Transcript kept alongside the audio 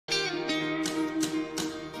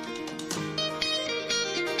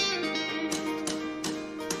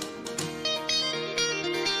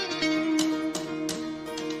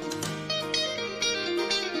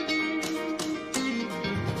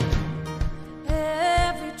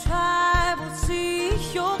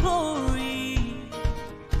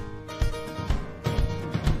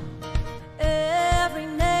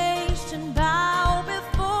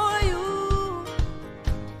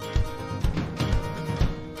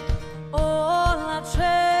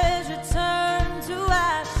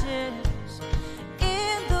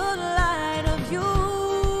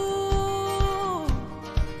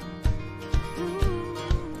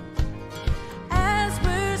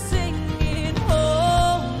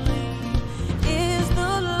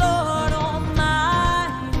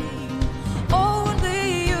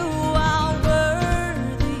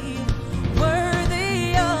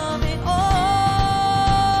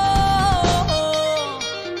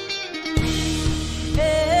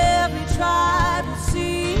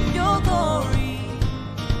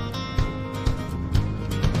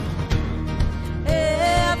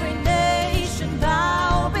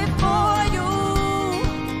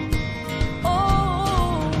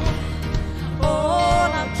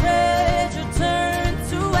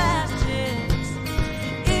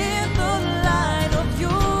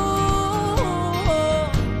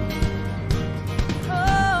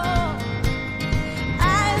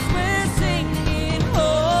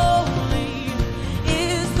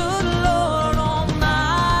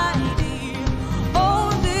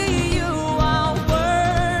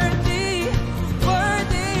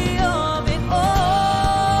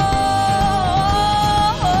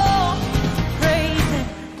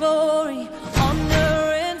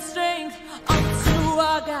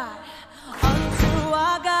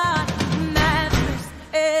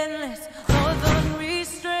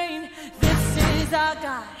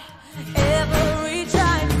Every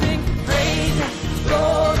time sing praise and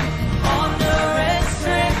glory, honor and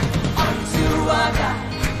strength unto our God,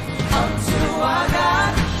 unto our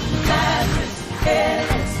God. Matchless,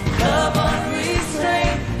 endless, love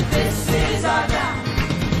unrestrained. This is our God.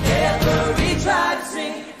 Every tribe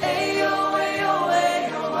sing, ayo, ayo,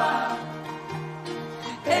 ayo, ah.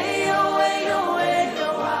 Ayo, ayo,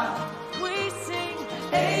 ayo, ah. We sing,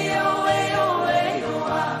 ayo, ayo, ayo,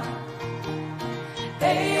 ah.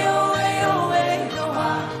 Ayo, ayo, ayo,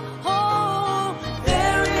 ah. Oh,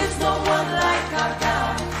 there is no one like our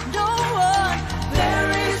God. No one. There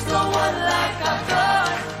is no one like our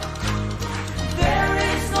God. There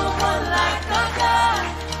is no one like our God.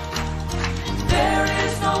 There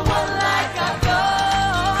is no one like our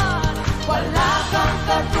God. Wala kang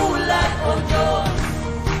katulad, O Diyos.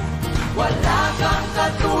 Wala kang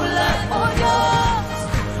katulad, O Diyos.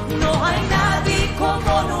 No hay nadie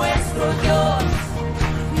como nuestro Dios.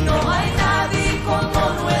 No hay nadie como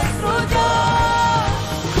nuestro Dios.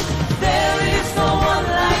 There is no one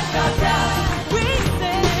like our God. We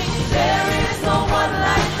sing, there is no one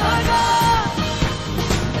like our God.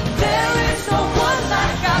 There is no one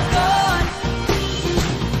like our God.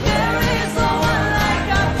 There is no one like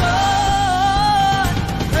our God.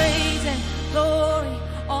 Praise and glory,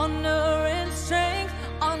 honor and strength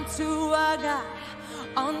unto our God,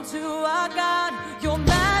 unto our God. Your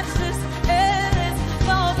matchless endless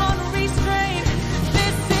love unrestrained.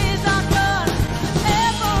 This is our God.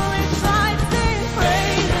 Every tribe sing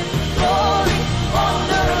praise and glory,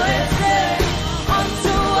 honor and strength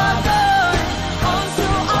unto our God, unto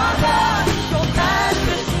our God. Your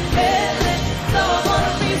matchless endless love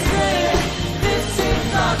unrestrained. This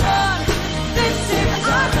is our God. This is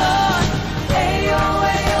our God. Ayo,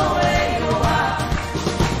 ayo, ayo, ah.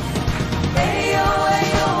 Ayo,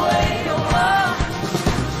 ayo, ayo, ah.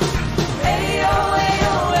 Ayo,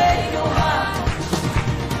 ayo, ayo, ah.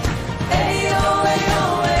 Ayo, ayo,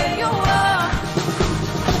 ayo, ah.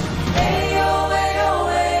 Ayo, ayo,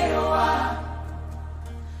 ayo, ah.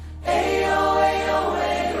 Ayo, ayo,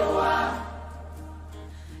 ayo, ah.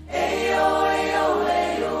 Ayo, ayo,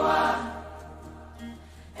 ayo, ah.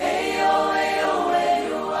 Ayo, ayo,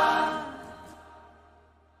 ayo, ah.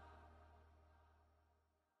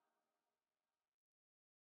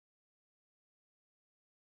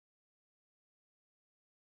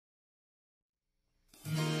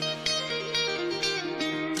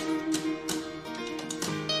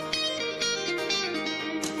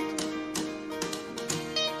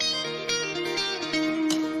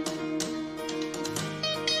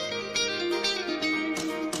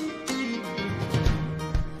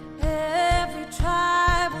 Every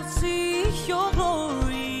tribe will see your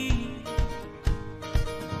glory.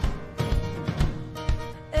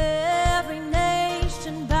 Every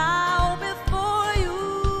nation bow before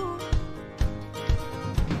you.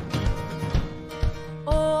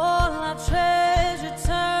 All our treasure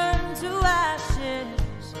turn to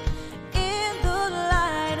ashes in the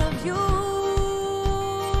light of you.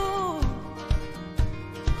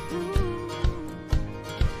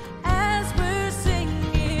 As we're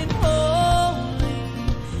singing, holy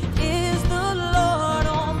is the Lord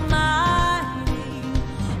Almighty.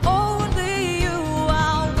 Only you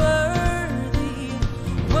are worthy,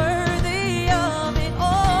 worthy of it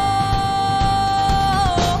all.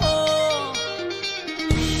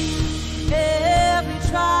 Every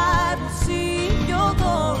tribe will see your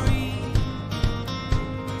glory.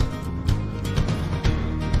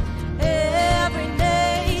 Every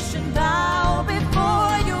nation bow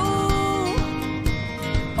before you.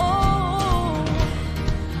 Oh,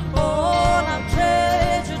 all our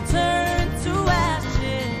treasure turn to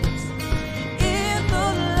ashes in the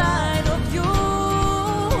light of you.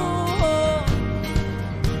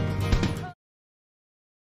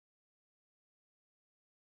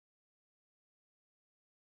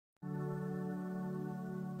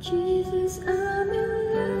 Jesus, I'm in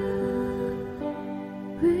love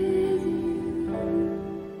with you.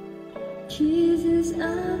 Jesus,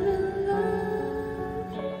 I'm in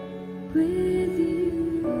love with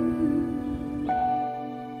you.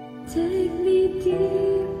 Take me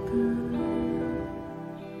deeper,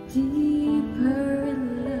 deeper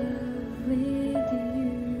in love with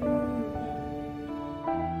you.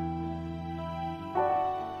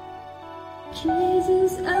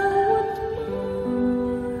 Jesus, I want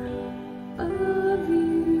more of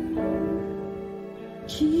you.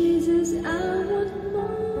 Jesus, I want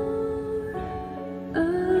more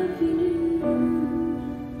of you.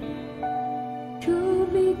 Draw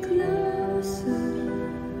me closer,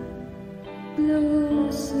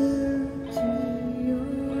 closer to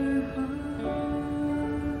your heart.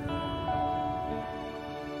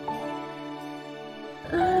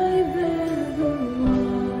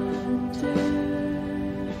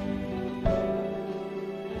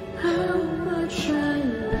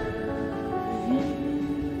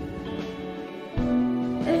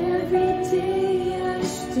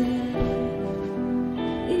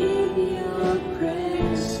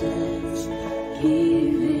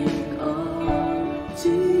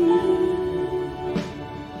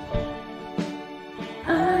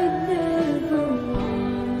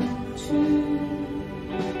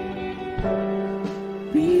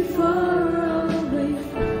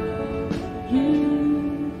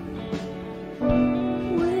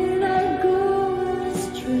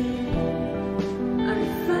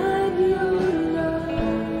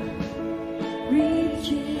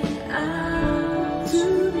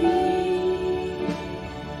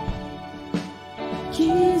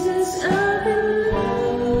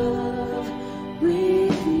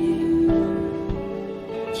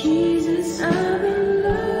 Jesus, I'm in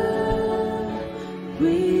love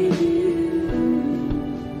with you.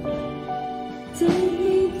 Take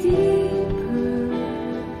me deeper,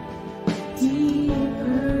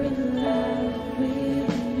 deeper in love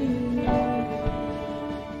with you.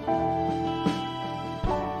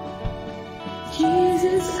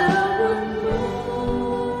 Jesus, I want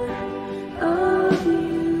more of you.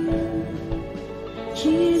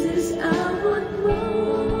 Jesus, I want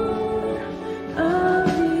more of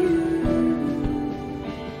you.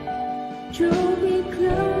 Draw me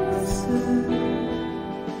closer,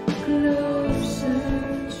 closer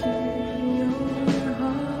to your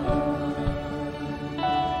heart.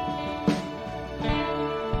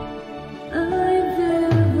 I've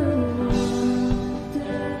ever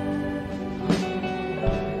wondered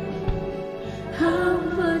how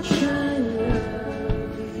much I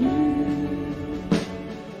love you.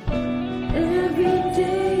 Every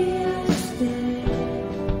day I stand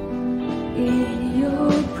in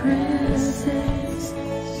your presence,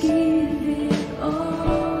 giving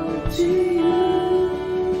all to you.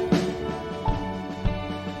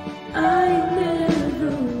 I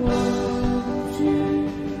never want to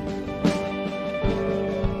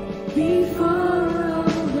be far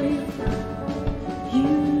away from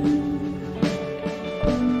you.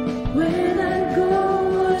 When I go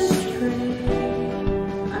astray,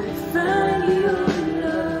 I find your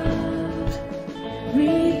love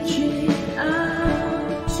reaching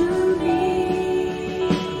out to me.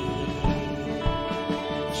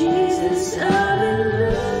 Jesus, I'm in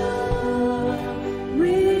love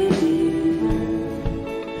with you.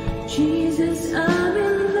 Jesus, I'm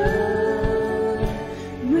in love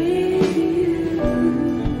with you.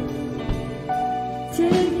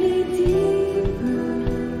 Take me deeper,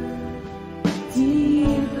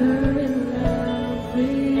 deeper in love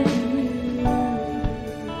with you.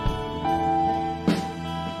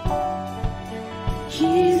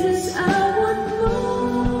 Jesus, I want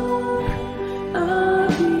more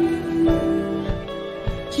of you.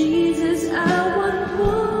 Jesus, I want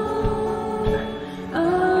more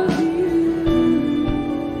of you.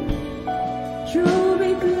 Draw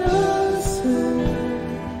me closer,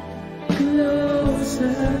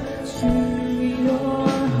 closer to your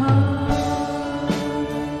heart.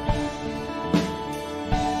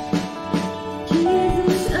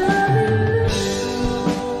 Jesus, I'm in love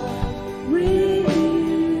with you.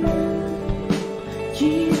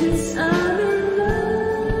 Jesus, I'm in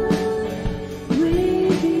love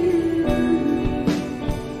with you.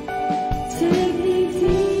 Take me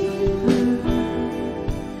deeper,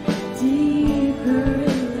 deeper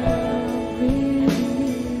in love with you.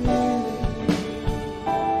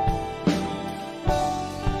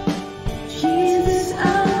 Jesus, I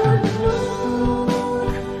want more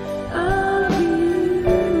of you.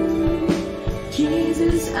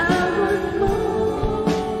 Jesus, I want more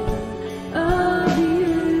of you.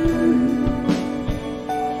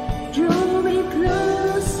 Draw me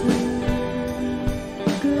closer,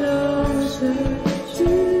 closer to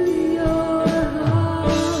your heart.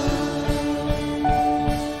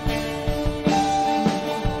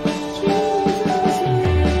 Jesus,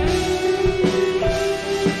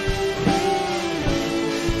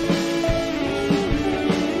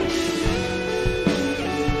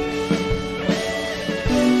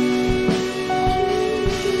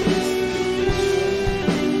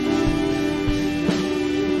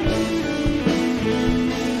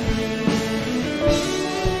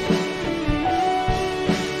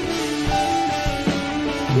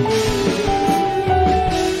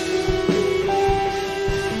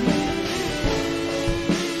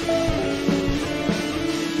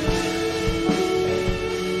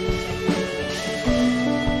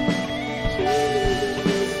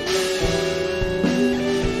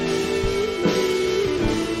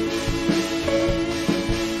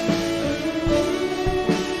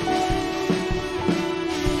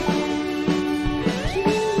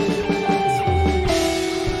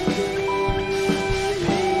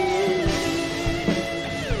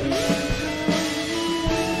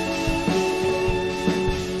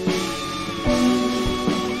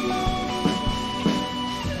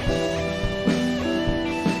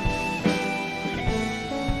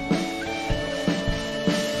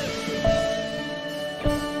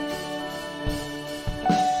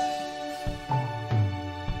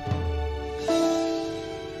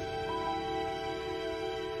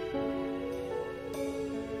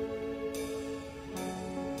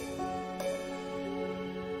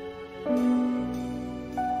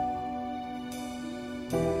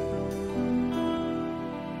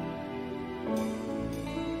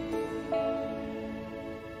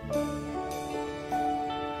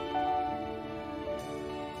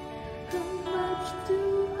 how much do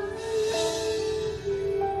I love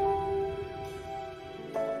you?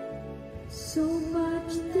 So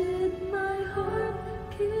much that my heart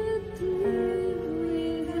can't live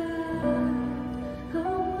without.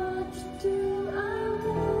 How much do I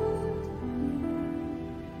want you?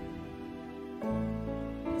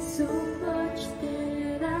 So much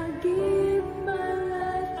that I give my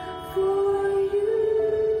life for you.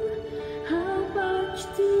 How much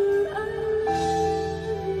do I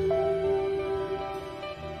love you?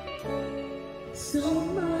 So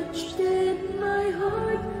much that my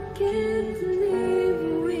heart can't live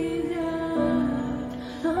without.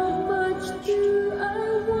 How much do I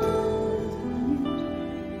want you?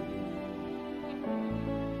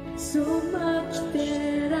 So much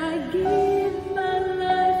that I give my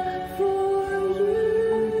life for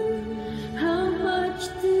you. How much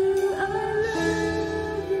do I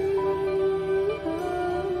love you?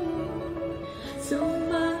 So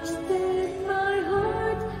much that my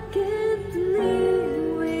heart can't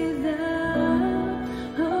live without.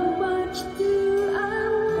 How much do I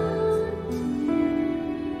want you?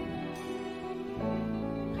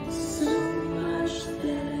 So much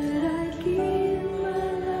that I give my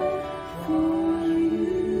life for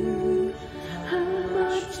you. How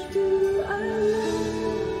much do I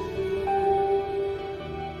love you?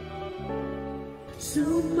 So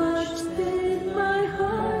much that my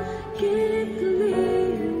heart can't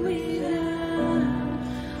live without.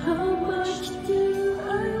 How much do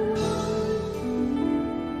I want you?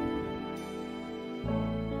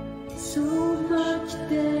 So much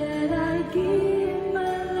that I give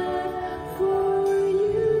my life for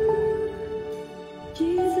you.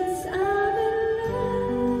 Jesus, I'm in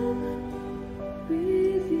love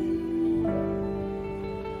with you.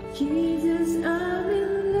 Jesus, I'm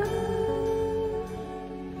in love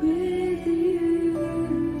with you.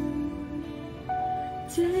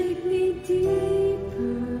 Take me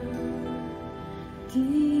deeper,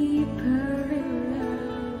 deeper in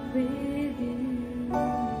love with you.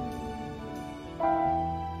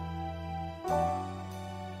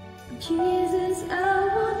 Jesus, I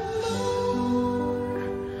want more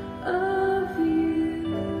of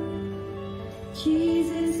you.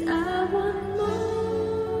 Jesus, I want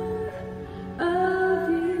more of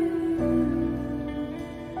you.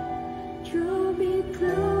 Draw me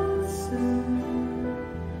closer,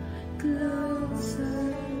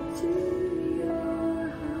 closer to your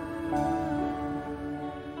heart.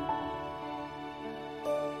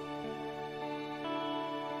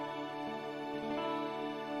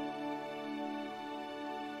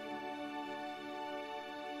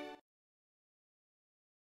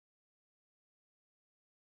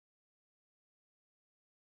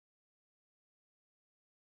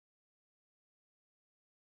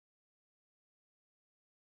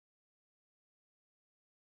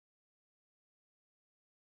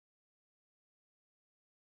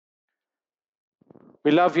 We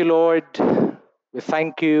love you, Lord. We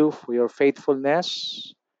thank you for your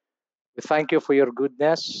faithfulness. We thank you for your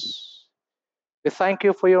goodness. We thank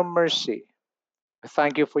you for your mercy. We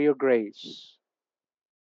thank you for your grace.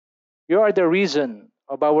 You are the reason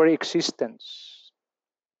of our existence.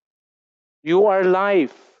 You are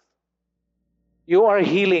life. You are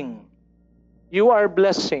healing. You are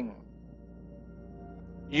blessing.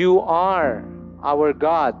 You are our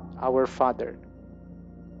God, our Father.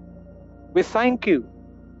 We thank you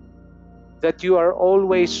that you are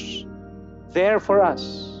always there for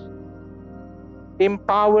us,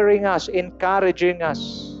 empowering us, encouraging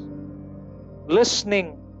us,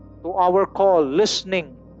 listening to our call,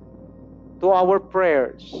 listening to our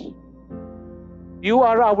prayers. You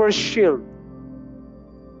are our shield,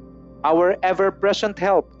 our ever present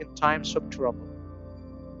help in times of trouble.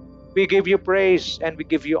 We give you praise and we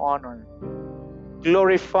give you honor.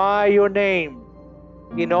 Glorify your name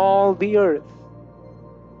in all the earth.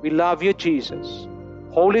 We love you, Jesus.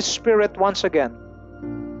 Holy Spirit, once again,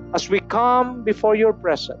 as we come before your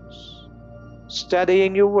presence,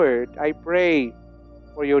 studying your word, I pray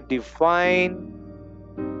for your divine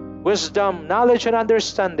wisdom, knowledge, and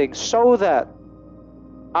understanding so that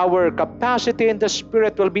our capacity in the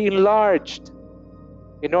Spirit will be enlarged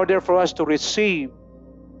in order for us to receive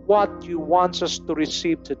what you want us to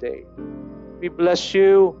receive today. We bless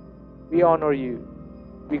you. We honor you.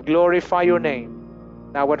 We glorify your name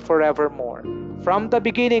now and forevermore. From the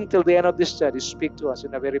beginning till the end of this study, speak to us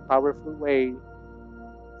in a very powerful way.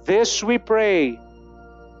 This we pray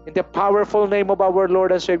in the powerful name of our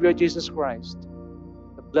Lord and Savior Jesus Christ.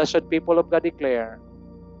 The blessed people of God declare,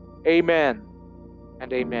 Amen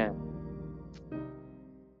and Amen.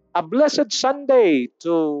 A blessed Sunday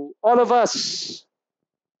to all of us.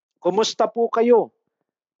 Kumusta po kayo?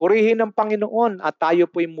 Purihin ng Panginoon at tayo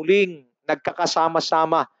po'y muling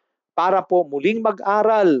nagkakasama-sama para po muling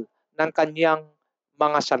mag-aral ng kanyang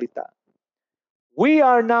mga salita. We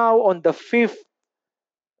are now on the fifth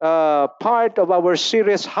part of our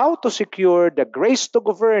series, How to Secure the Grace to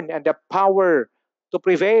Govern and the Power to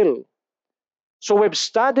Prevail. So we've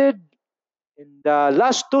studied in the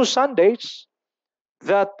last 2 Sundays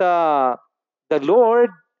that the Lord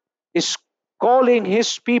is calling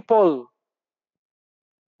His people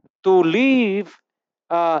to live,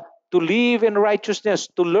 uh, to live in righteousness,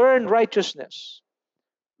 to learn righteousness.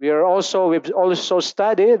 We've also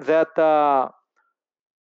studied that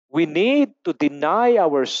we need to deny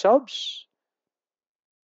ourselves,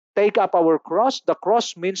 take up our cross. The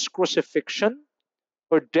cross means crucifixion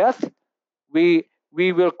or death. We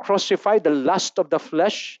will crucify the lust of the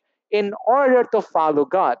flesh in order to follow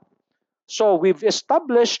God. So we've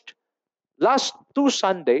established last 2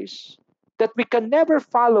 Sundays that we can never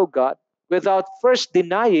follow God without first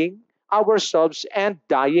denying ourselves and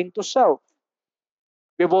dying to self.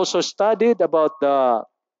 We've also studied about the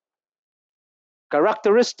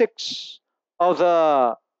characteristics of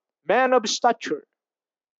the man of stature.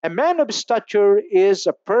 A man of stature is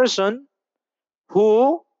a person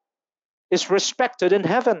who is respected in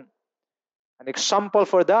heaven. An example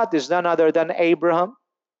for that is none other than Abraham.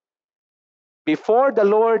 Before the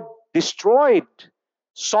Lord destroyed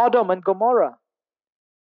Sodom and Gomorrah,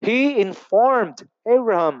 he informed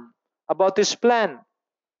Abraham about his plan.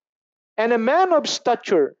 And a man of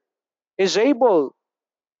stature is able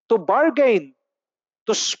to bargain,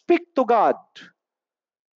 to speak to God,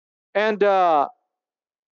 and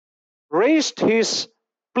raised his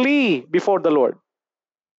plea before the Lord.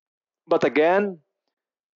 But again,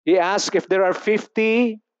 he asked if there are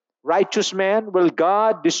 50 righteous men, will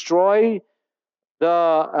God destroy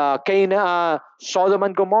the Sodom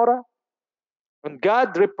and Gomorrah? And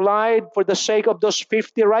God replied, for the sake of those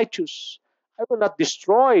 50 righteous, I will not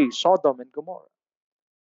destroy Sodom and Gomorrah.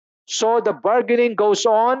 So the bargaining goes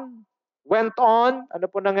on, went on. Ano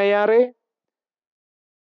po nangyayari?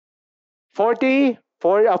 45,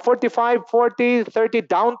 40, 30,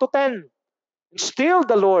 down to 10. Still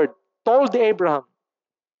the Lord told Abraham,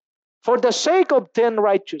 for the sake of 10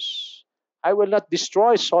 righteous, I will not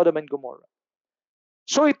destroy Sodom and Gomorrah.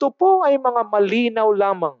 So ito po ay mga malinaw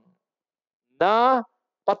lamang na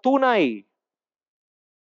patunay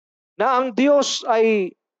na ang Diyos ay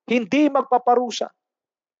hindi magpaparusa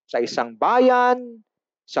sa isang bayan,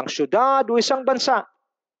 isang syudad o isang bansa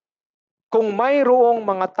kung mayroong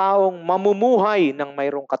mga taong mamumuhay ng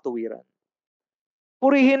mayroong katuwiran.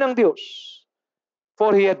 Purihin ang Diyos,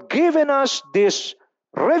 for He had given us this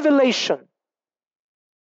revelation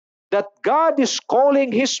that God is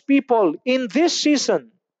calling His people in this season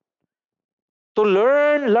to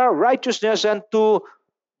learn righteousness and to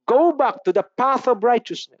go back to the path of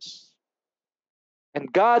righteousness. And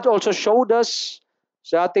God also showed us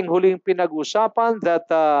sa ating huling pinag-usapan that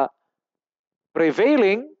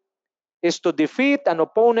prevailing is to defeat an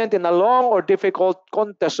opponent in a long or difficult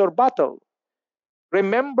contest or battle.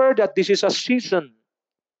 Remember that this is a season.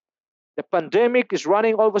 The pandemic is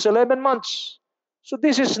running almost 11 months. So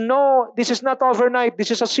this is not overnight.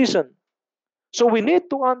 This is a season. So we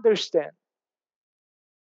need to understand,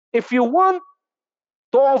 if you want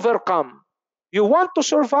to overcome, you want to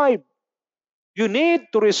survive, you need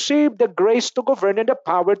to receive the grace to govern and the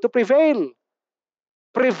power to prevail.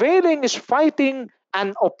 Prevailing is fighting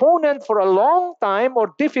an opponent for a long time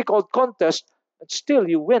or difficult contest, but still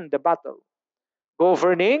you win the battle.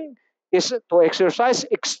 Governing is to exercise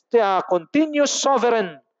continuous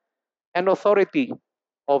sovereign and authority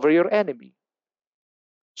over your enemy.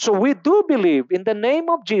 So we do believe in the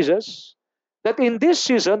name of Jesus that in this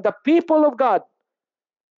season, the people of God,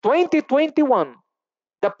 2021,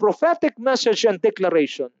 the prophetic message and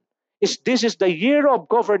declaration is this is the year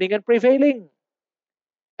of governing and prevailing.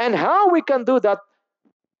 And how we can do that?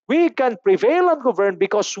 We can prevail and govern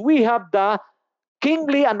because we have the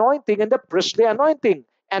kingly anointing and the priestly anointing.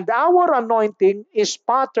 And our anointing is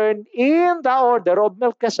patterned in the order of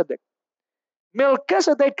Melchizedek.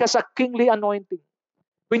 Melchizedek has a kingly anointing.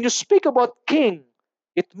 When you speak about king,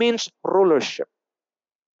 it means rulership.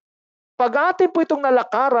 Pag atin po itong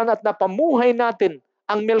nalakaran at napamuhay natin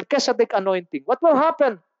ang Melchizedek anointing, what will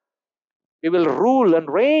happen? We will rule and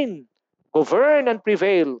reign, govern and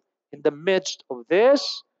prevail in the midst of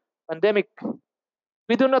this pandemic.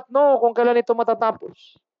 We do not know kung kailan ito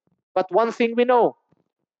matatapos. But one thing we know,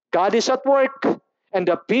 God is at work, and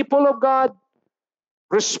the people of God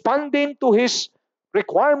responding to His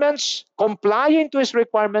requirements, complying to His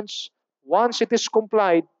requirements. Once it is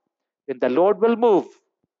complied, then the Lord will move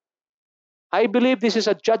I believe this is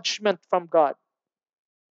a judgment from God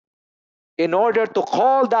in order to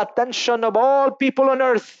call the attention of all people on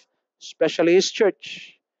earth, especially His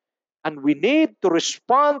church. And we need to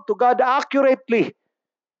respond to God accurately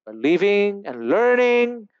by living and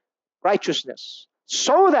learning righteousness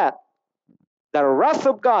so that the wrath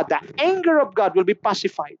of God, the anger of God will be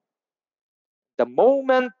pacified. The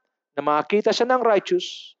moment na makita siya ng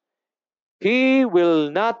righteous, He will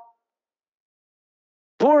not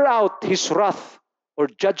pour out His wrath or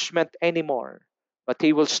judgment anymore, but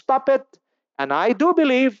He will stop it. And I do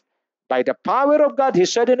believe by the power of God, He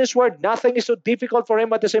said in His word, nothing is too difficult for Him,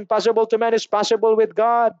 what is impossible to man is possible with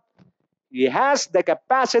God. He has the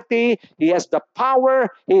capacity, He has the power,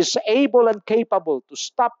 He is able and capable to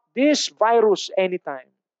stop this virus anytime.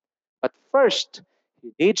 But first,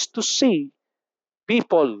 He needs to see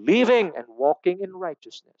people living and walking in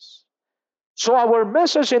righteousness. So our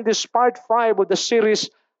message in this part 5 of the series,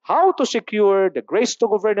 How to Secure the Grace to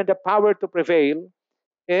Govern and the Power to Prevail,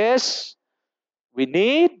 is we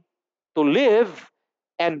need to live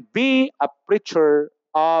and be a preacher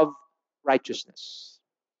of righteousness.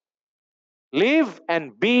 Live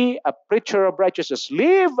and be a preacher of righteousness.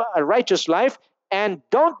 Live a righteous life and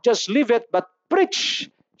don't just live it, but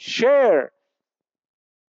preach, share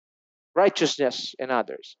righteousness in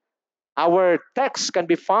others. Our text can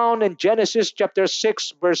be found in Genesis chapter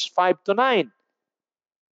 6, verse 5 to 9.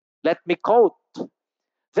 Let me quote.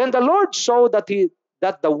 Then the Lord saw that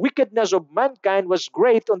the wickedness of mankind was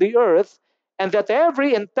great on the earth, and that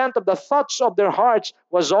every intent of the thoughts of their hearts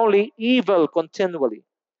was only evil continually.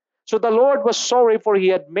 So the Lord was sorry, for He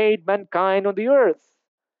had made mankind on the earth,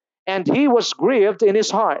 and He was grieved in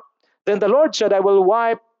His heart. Then the Lord said, I will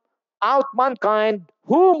wipe out mankind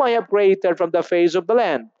whom I have created from the face of the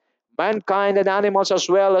land, mankind and animals as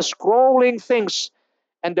well as crawling things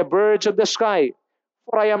and the birds of the sky.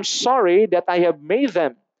 For I am sorry that I have made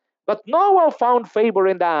them. But Noah found favor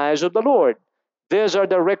in the eyes of the Lord. These are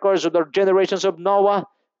the records of the generations of Noah.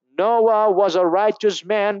 Noah was a righteous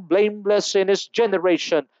man, blameless in his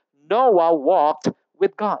generation. Noah walked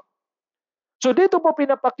with God. So dito po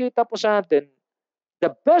pinapakita po sa atin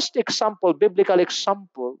the best example, biblical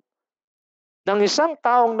example, ng isang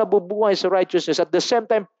taong nabubuhay sa righteousness at the same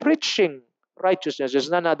time preaching righteousness is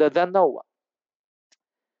none other than Noah.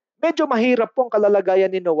 Medyo mahirap pong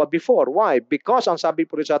kalalagayan ni Noah before. Why? Because ang sabi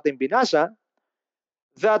po rin sa ating binasa,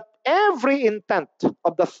 that every intent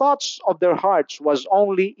of the thoughts of their hearts was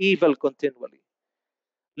only evil continually.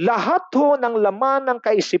 Lahat ho ng laman ng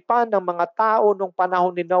kaisipan ng mga tao nung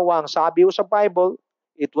panahon ni Noah, ang sabi ho sa Bible,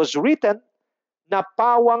 it was written na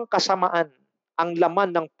pawang kasamaan ang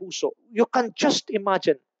laman ng puso. You can just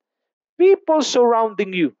imagine. People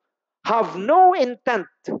surrounding you have no intent,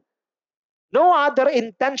 no other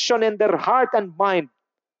intention in their heart and mind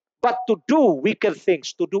but to do wicked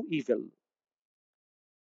things, to do evil.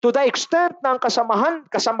 To the extent na ang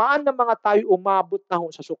kasamaan ng mga tayo umabot na ho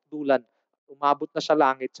sa sukdulan, umabot na sa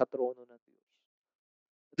langit, sa trono ng Diyos.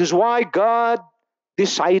 This is why God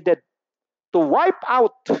decided to wipe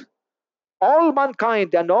out all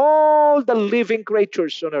mankind and all the living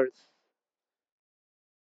creatures on earth.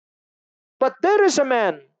 But there is a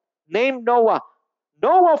man named Noah.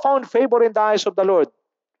 Noah found favor in the eyes of the Lord.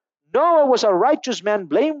 Noah was a righteous man,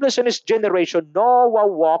 blameless in his generation. Noah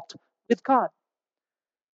walked with God.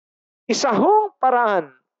 Isa hong paraan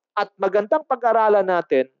at magandang pag-aralan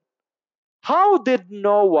natin, how did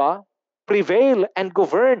Noah prevail and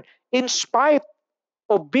govern in spite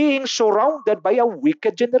of being surrounded by a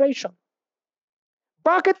wicked generation?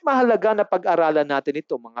 Bakit mahalaga na pag-aralan natin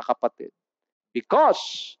ito, mga kapatid?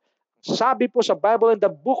 Because, sabi po sa Bible in the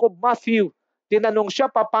book of Matthew, tinanong siya,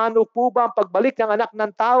 paano po ba ang pagbalik ng anak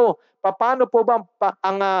ng tao? Paano po ba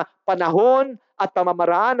ang panahon at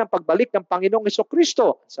pamamaraan ng pagbalik ng Panginoong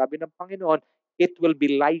Hesukristo? Sabi ng Panginoon, it will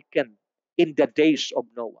be likened in the days of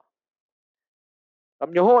Noah. Alam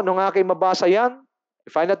niyo ho, nung aking mabasa yan,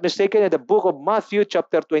 if I'm not mistaken, in the book of Matthew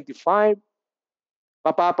chapter 25,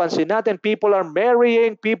 mapapansin natin, people are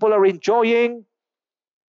marrying, people are enjoying.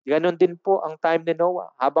 Ganon din po ang time ni Noah.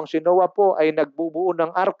 Habang si Noah po ay nagbubuo ng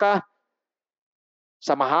arka,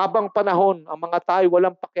 sa mahabang panahon, ang mga tayo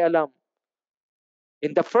walang pakialam.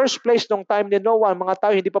 In the first place, nung time ni Noah, ang mga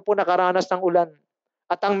tayo hindi pa po nakaranas ng ulan.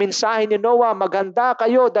 At ang mensahe ni Noah, maghanda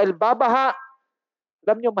kayo dahil babaha.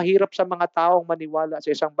 Alam niyo, mahirap sa mga taong maniwala sa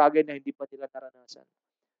isang bagay na hindi pa nila naranasan.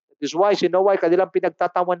 That is why si Noah ay kanilang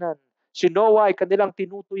pinagtatawanan. Si Noah ay kanilang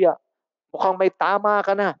tinutuya. Mukhang may tama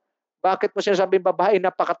ka na. Bakit mo sinasabing babae,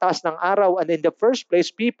 napakataas ng araw? And in the first place,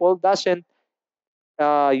 people doesn't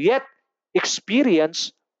yet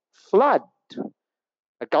experience flood.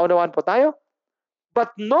 Nagkaunawaan po tayo?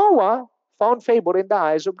 But Noah found favor in the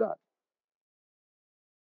eyes of God.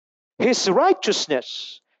 His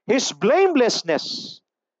righteousness, his blamelessness,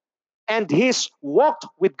 and his walk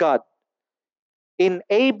with God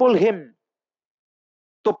enable him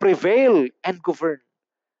to prevail and govern.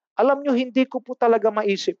 Alam nyo, hindi ko po talaga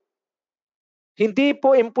maisip. Hindi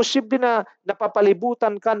po imposible na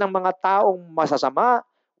napapalibutan ka ng mga taong masasama,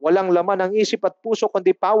 walang laman ng isip at puso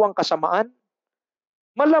kundi pawang kasamaan.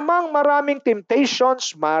 Malamang maraming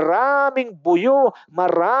temptations, maraming buyo,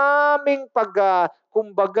 maraming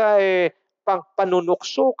kumbaga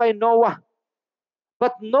panunukso kay Noah.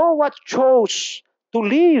 But Noah chose to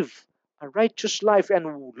live a righteous life and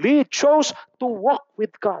chose to walk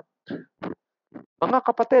with God. Mga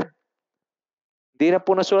kapatid, hindi na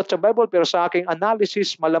po nasulat sa Bible pero sa aking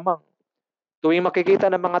analysis malamang tuwing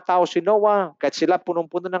makikita ng mga tao si Noah, kahit sila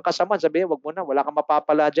punong-puno ng kasamaan, sabihin, wag mo na, wala kang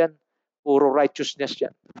mapapala dyan. Puro righteousness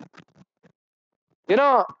yan. You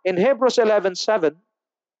know, in Hebrews 11:7,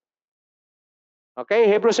 okay,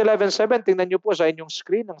 Hebrews 11:7, tingnan nyo po sa inyong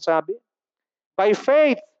screen ang sabi. By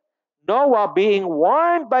faith, Noah being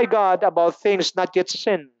warned by God about things not yet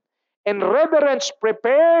seen, in reverence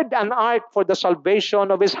prepared an ark for the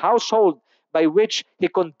salvation of his household, by which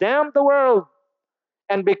he condemned the world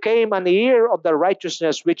and became an heir of the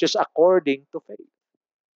righteousness which is according to faith.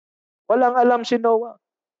 Walang alam si Noah.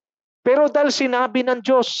 Pero dahil sinabi ng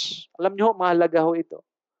Diyos, alam niyo, mahalaga ho ito.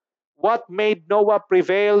 What made Noah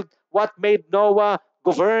prevail? What made Noah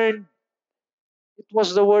govern? It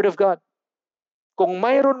was the Word of God. Kung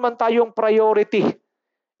mayroon man tayong priority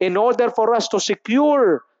in order for us to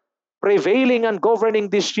secure prevailing and governing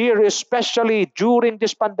this year, especially during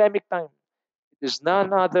this pandemic time, it is none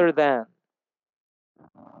other than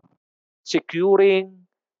securing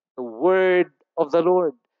the Word of the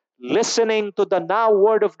Lord. Listening to the now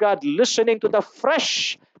Word of God, listening to the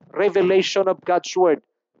fresh revelation of God's Word.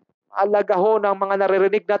 Alaga ho ng mga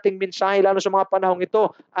naririnig nating mensahe, lalo sa mga panahong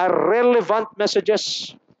ito, are relevant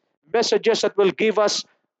messages. Messages that will give us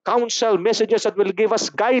counsel, messages that will give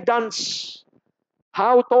us guidance.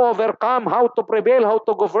 How to overcome, how to prevail, how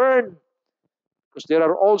to govern. Because there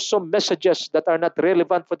are also messages that are not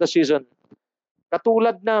relevant for the season.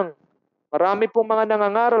 Katulad ng marami pong mga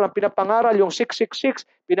nangangaral, ang pinapangaral, yung 666,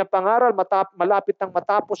 pinapangaral, malapit nang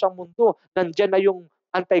matapos ang mundo, nandyan na yung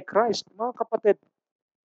Antichrist. Mga kapatid,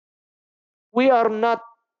 we are not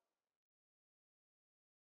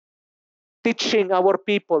teaching our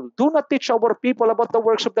people. Do not teach our people about the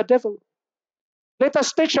works of the devil. Let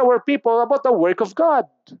us teach our people about the work of God.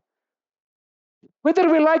 Whether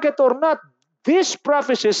we like it or not, these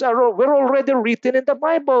prophecies were already written in the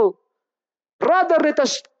Bible. Rather, let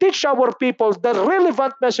us teach our people the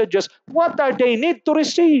relevant messages. What are they need to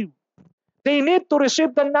receive? They need to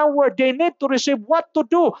receive the now word. They need to receive what to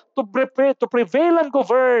do to prepare, to prevail and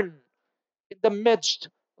govern in the midst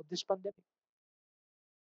of this pandemic.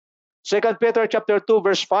 2 Peter chapter 2,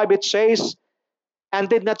 verse 5, it says, and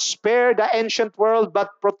did not spare the ancient world,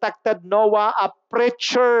 but protected Noah, a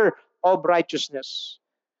preacher of righteousness,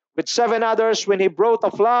 with 7 others when he brought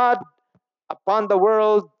a flood upon the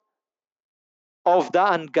world of the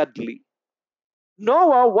ungodly.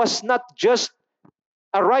 Noah was not just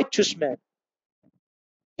a righteous man.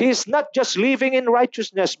 He is not just living in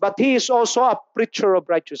righteousness, but he is also a preacher of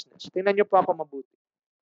righteousness. Tingnan niyo po ako mabuti.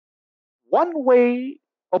 One way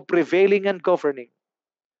of prevailing and governing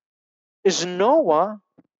is Noah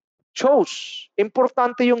chose.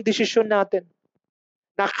 Importante yung desisyon natin.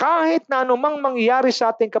 Na kahit na anumang mangyari sa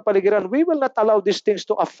ating kapaligiran, we will not allow these things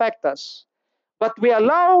to affect us. But we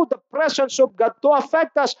allow the presence of God to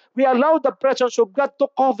affect us. We allow the presence of God to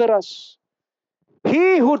cover us.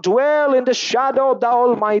 He who dwell in the shadow of the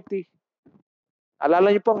Almighty. Alala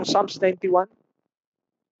niyo po ang Psalms 91?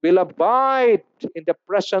 Will abide in the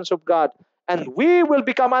presence of God. And we will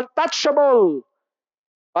become untouchable.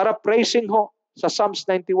 Para praising ho sa Psalms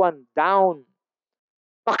 91. Down.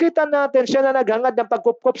 Pakita natin siya na naghangad ng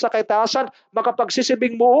pagkupkup sa kaitaasan,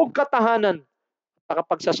 makapagsisibing muog katahanan.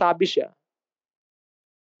 Nakapagsasabi siya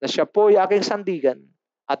na siya po ay aking sandigan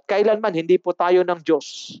at kailanman hindi po tayo ng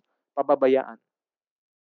Diyos pababayaan.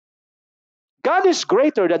 God is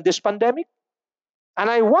greater than this pandemic. And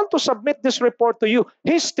I want to submit this report to you.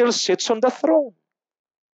 He still sits on the throne.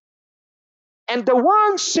 And the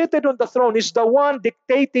one seated on the throne is the one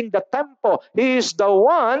dictating the tempo. He is the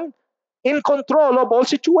one in control of all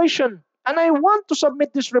situation. And I want to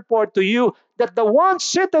submit this report to you that the one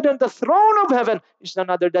seated on the throne of heaven is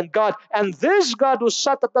none other than God. And this God who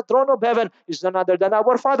sat at the throne of heaven is none other than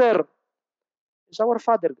our Father. Is our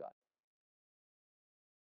Father God.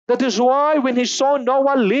 That is why when he saw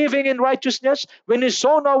Noah living in righteousness, when he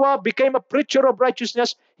saw Noah became a preacher of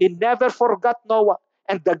righteousness, he never forgot Noah.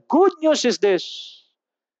 And the good news is this,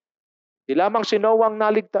 di lamang si Noah ang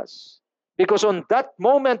naligtas. Because on that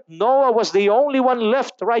moment, Noah was the only one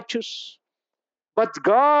left righteous. But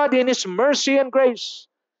God in His mercy and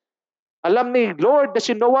grace, alam ni Lord na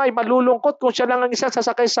si Noah ay malulungkot kung siya lang ang isa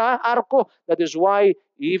sasakay sa arko. That is why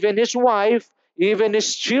even his wife, even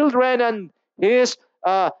his children, and his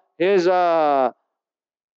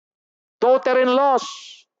daughter-in-laws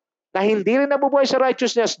na hindi rin nabubuhay sa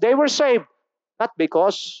righteousness, they were saved. Not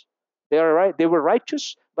because they were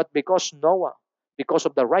righteous, but because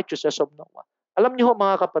of the righteousness of Noah. Alam niyo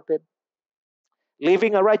mga kapatid,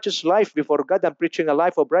 living a righteous life before God and preaching a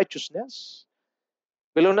life of righteousness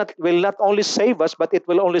will not only save us, but it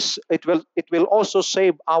will also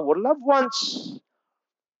save our loved ones.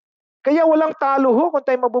 Kaya walang talo kung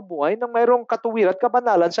tayo mabubuhay ng mayroong katuwiran at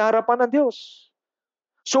kabanalan sa harapan ng Diyos.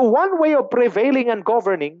 So one way of prevailing and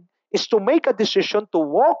governing is to make a decision to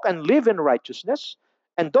walk and live in righteousness,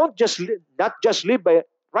 and not just live by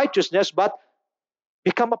righteousness, but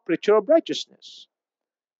become a preacher of righteousness.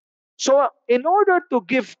 So in order to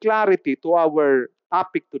give clarity to our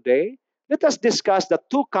topic today, let us discuss the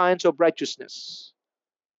two kinds of righteousness.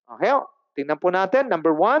 Okay, tingnan po natin.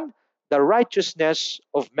 Number one, the righteousness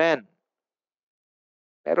of men.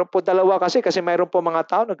 Meron po dalawa kasi mayroon po mga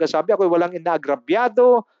tao nagsasabi, ako ay walang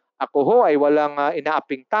inaagrabyado, ako ay walang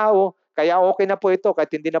inaaping tao, kaya okay na po ito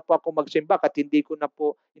kahit hindi na po ako magsimba, kahit hindi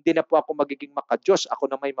na po ako magiging makadiyos, ako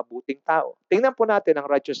na may mabuting tao. Tingnan po natin ang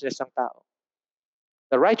righteousness ng tao.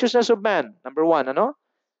 The righteousness of man, number one,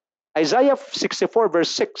 Isaiah 64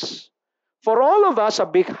 verse 6. For all of us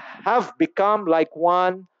have become like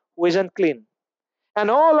one who is unclean. And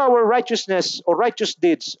all our righteousness or righteous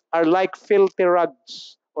deeds are like filthy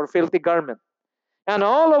rags or filthy garment. And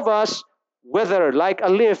all of us wither like a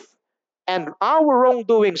leaf, and our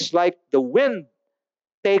wrongdoings like the wind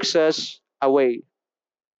takes us away.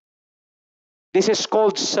 This is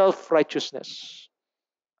called self-righteousness.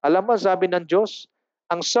 Alam mo, sabi ng Diyos,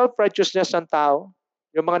 ang self-righteousness ng tao,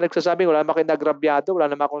 yung mga nagsasabing wala naman akong inagrabyado, wala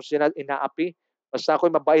naman akong inaapi, basta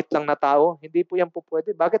ako'y mabait lang na tao, hindi po yan po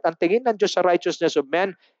pwede. Bakit? Ang tingin ng Diyos sa righteousness of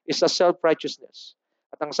men is a self-righteousness.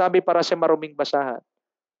 At ang sabi para sa maruming basahan,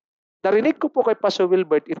 narinig ko po kay Pastor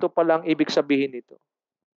Wilbert, ito palang ibig sabihin nito.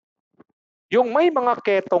 Yung may mga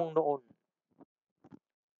ketong noon,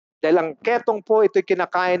 dahil ang ketong po, ito'y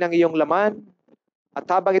kinakain ng iyong laman, at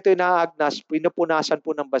habang ito'y naaagnas, pinupunasan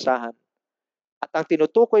po ng basahan. At ang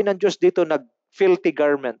tinutukoy ng Diyos dito na filthy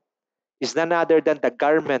garment is none other than the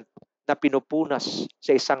garment na pinupunas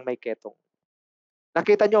sa isang may ketong.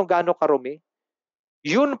 Nakita niyo ang gaano karumi?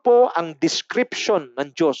 Yun po ang description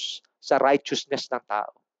ng Diyos sa righteousness ng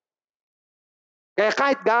tao. Kaya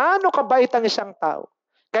kahit gaano kabait ang isang tao,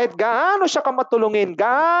 kahit gaano siya kamatulungin,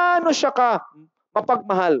 gaano siya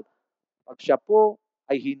mapagmahal, pag siya po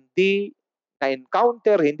ay hindi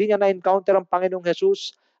niya na-encounter ang Panginoong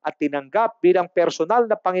Jesus at tinanggap bilang personal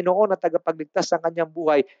na Panginoon at tagapagligtas ng kanyang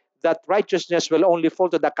buhay, that righteousness will only fall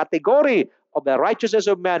to the category of the righteousness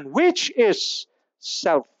of man, which is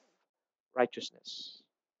self-righteousness.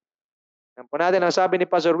 Yan po natin ang sabi ni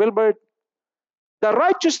Pastor Wilbert, the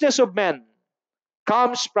righteousness of man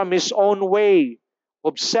comes from his own way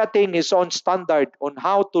of setting his own standard on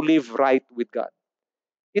how to live right with God.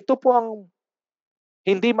 Ito po ang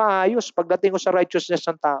hindi maayos pagdating sa righteousness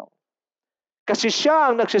ng tao. Kasi siya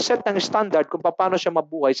ang nagsiset ng standard kung paano siya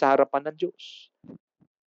mabuhay sa harapan ng Diyos.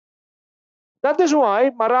 That is why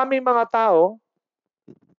maraming mga tao,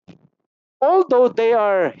 although they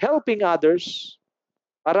are helping others,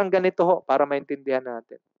 parang ganito para maintindihan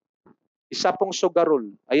natin. Isa pong sugarol.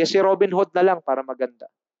 Ay si Robin Hood na lang para maganda.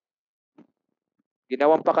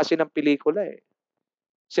 Ginawan pa kasi ng pelikula eh.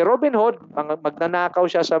 Si Robin Hood, magnanakaw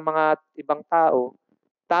siya sa mga ibang tao,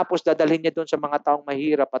 tapos dadalhin niya doon sa mga taong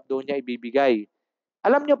mahirap at doon niya ibibigay.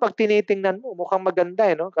 Alam niyo, pag tinitingnan mo, mukhang maganda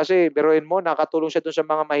no? Kasi biruin mo, nakatulong siya doon sa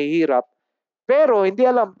mga mahihirap. Pero hindi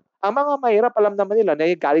alam, ang mga mahirap, alam naman nila na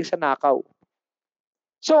galing sa nakaw.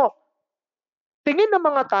 So, tingin ng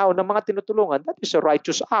mga tao, ng mga tinutulungan, that is a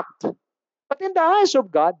righteous act. But in the eyes of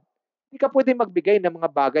God, hindi ka pwede magbigay ng mga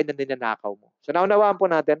bagay na ninanakaw mo. So, naunawaan po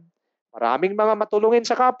natin, maraming mga matulungin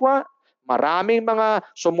sa kapwa, maraming mga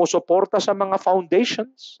sumusuporta sa mga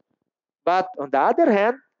foundations. But on the other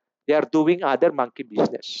hand, they are doing other monkey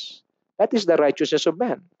business. That is the righteousness of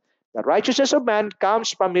man. The righteousness of man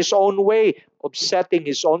comes from his own way of setting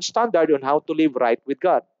his own standard on how to live right with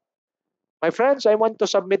God. My friends, I want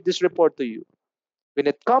to submit this report to you. When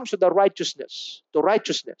it comes to righteousness,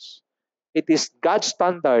 It is God's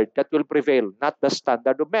standard that will prevail, not the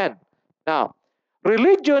standard of man. Now,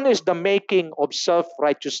 religion is the making of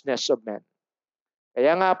self-righteousness of man.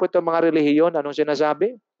 Kaya nga po itong mga relihiyon, anong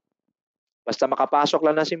sinasabi? Basta makapasok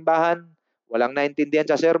lang ng simbahan, walang naintindihan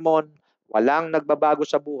sa sermon, walang nagbabago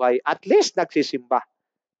sa buhay, at least nagsisimba.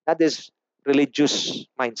 That is religious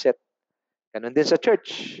mindset. Ganun din sa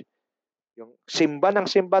church. Yung simba ng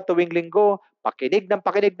simba tuwing linggo, pakinig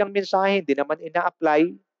ng mensahe, hindi naman ina-apply,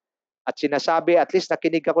 at sinasabi, at least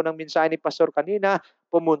nakinig ako ng mensahe ni Pastor kanina,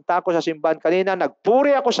 pumunta ako sa simbahan kanina,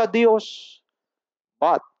 nagpuri ako sa Diyos.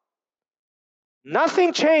 But, nothing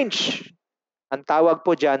changed. Ang tawag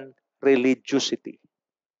po dyan, religiosity.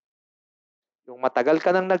 Yung matagal ka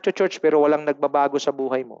nang nag-church pero walang nagbabago sa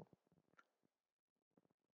buhay mo.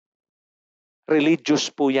 Religious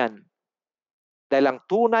po yan. Dahil ang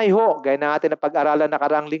tunay ho, gaya na natin na pag-aralan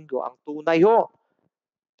nakarang linggo, ang tunay ho,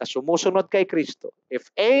 na sumusunod kay Kristo. If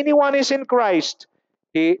anyone is in Christ,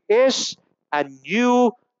 he is a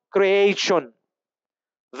new creation.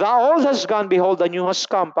 The old has gone, behold, the new has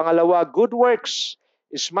come. Pangalawa, good works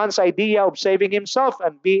is man's idea of saving himself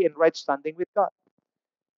and be in right standing with God.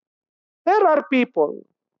 There are people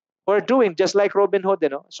who are doing just like Robin Hood,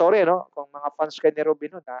 Sorry, kung mga fans kayo ni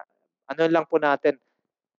Robin Hood, ano lang po natin,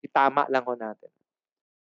 itama lang ho natin.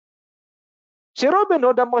 Si Robin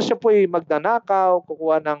Hood, ang siya po'y magnanakaw,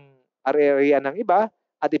 kukuha ng area ng iba,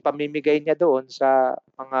 at ipamimigay niya doon sa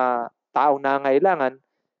mga taong nangailangan,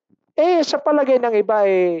 sa palagay ng iba,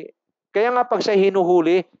 kaya nga pag siya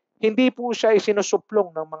hinuhuli, hindi po siya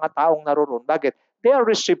isinusuplong ng mga taong naroon. Bakit? They are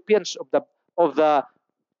recipients of the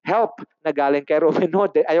help na galing kay Robin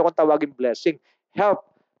Hood. Ayokong tawagin blessing. Help.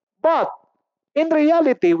 But, in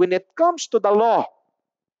reality, when it comes to the law,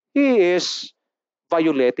 he is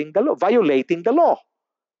violating the law.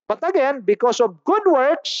 But again, because of good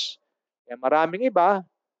works, maraming iba,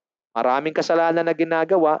 maraming kasalanan na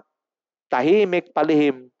ginagawa, tahimik,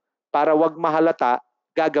 palihim, para wag mahalata,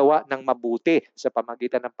 gagawa ng mabuti sa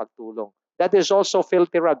pamagitan ng pagtulong. That is also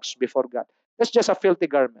filthy rags before God. That's just a filthy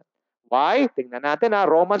garment. Why? Tingnan natin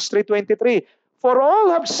Romans 3:23. For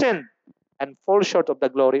all have sinned and fall short of the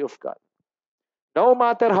glory of God. No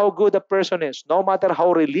matter how good a person is, no matter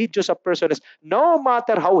how religious a person is, no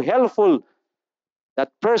matter how helpful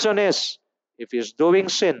that person is, if he's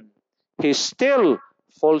doing sin, he still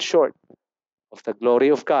falls short of the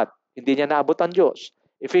glory of God. Hindi niya naabot ang Diyos.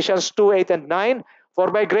 Ephesians 2:8 and 9,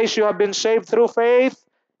 for by grace you have been saved through faith,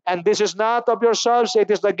 and this is not of yourselves,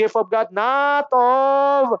 it is the gift of God, not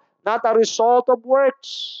a result of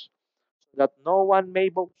works, so that no one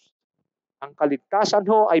may boast. Ang kaligtasan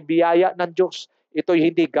ho ay biyaya ng Diyos. Ito'y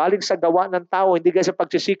hindi galing sa gawa ng tao, hindi galing sa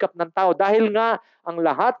pagsisikap ng tao. Dahil nga, ang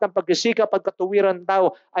lahat ng pagsisikap at katuwiran ng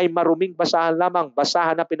tao ay maruming basahan lamang,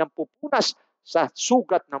 basahan na pinampupunas sa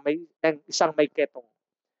sugat ng isang may ketong.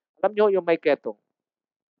 Alam niyo yung may ketong?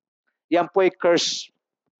 Yan po ay curse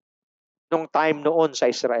nung time noon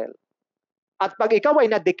sa Israel. At pag ikaw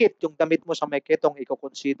ay nadikit yung damit mo sa may ketong, ikaw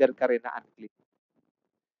consider ka rin na unclean.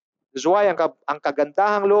 That's why ang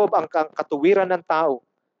kagandahang loob, ang katuwiran ng tao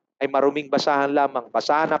ay maruming basahan lamang.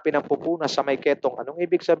 Basahan na pinampupunas sa may ketong. Anong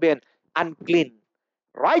ibig sabihin? Unclean.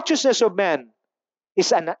 Righteousness of man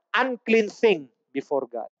is an unclean thing before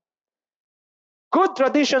God. Good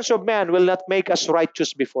traditions of man will not make us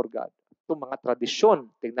righteous before God. Itong mga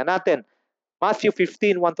tradisyon. Tingnan natin. Matthew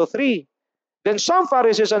 15:1-3. Then some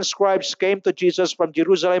Pharisees and scribes came to Jesus from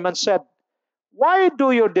Jerusalem and said, why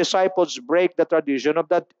do your disciples break the tradition of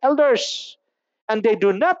the elders? And they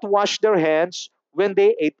do not wash their hands when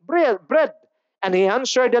they ate bread. And he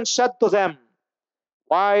answered and said to them,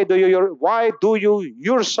 why do you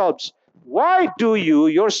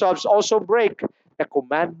yourselves also break the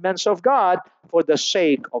commandments of God for the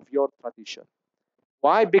sake of your tradition?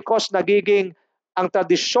 Why? Because nagiging ang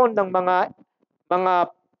tradisyon ng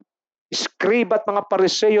mga scribe at mga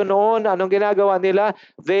Pariseo noon, anong ginagawa nila?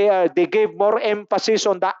 They gave more emphasis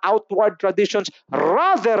on the outward traditions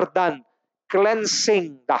rather than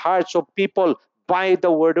cleansing the hearts of people by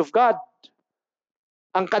the Word of God.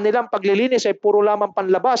 Ang kanilang paglilinis ay puro lamang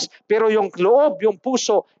panlabas, pero yung loob, yung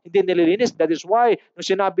puso, hindi nililinis. That is why, nung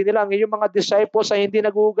sinabi nila, ang iyong mga disciples ay hindi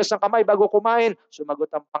naghuhugas ng kamay bago kumain,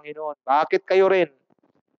 sumagot ang Panginoon, bakit kayo rin?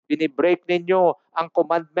 Binibreak ninyo ang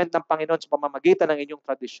commandment ng Panginoon sa pamamagitan ng inyong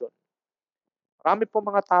tradisyon. Marami po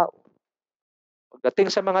mga tao,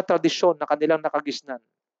 pagdating sa mga tradisyon na kanilang nakagisnan,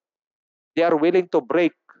 they are willing to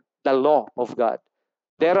break the law of God.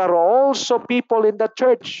 There are also people in the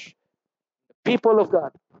church, people of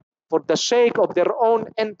God, for the sake of their own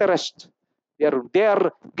interest, they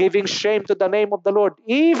are giving shame to the name of the Lord,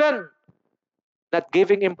 even not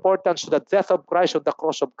giving importance to the death of Christ on the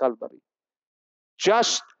cross of Calvary.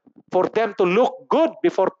 just for them to look good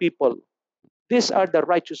before people. These are the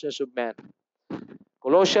righteousness of man.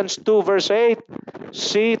 Colossians 2 verse 8,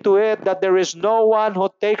 see to it that there is no one who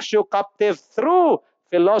takes you captive through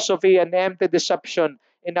philosophy and empty deception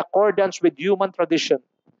in accordance with human tradition,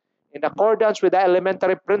 in accordance with the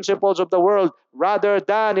elementary principles of the world, rather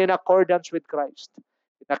than in accordance with Christ.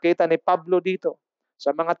 Nakita ni Pablo dito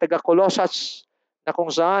sa mga taga-Colosas na kung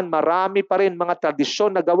saan marami pa rin mga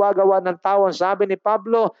tradisyon na gawa-gawa ng tao. Sabi ni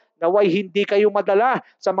Pablo, naway hindi kayo madala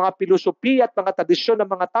sa mga filosofi at mga tradisyon ng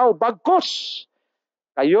mga tao. Bagkus,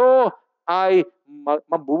 kayo ay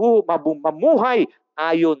mamuhay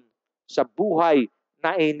ayon sa buhay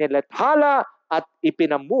na inilathala at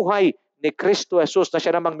ipinamuhay ni Kristo Jesus na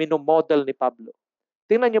siya namang minomodel ni Pablo.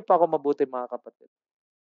 Tingnan niyo pa ako mabuti mga kapatid.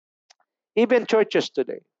 Even churches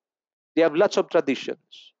today, they have lots of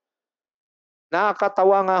traditions.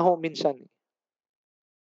 Nakakatawa nga ho minsan.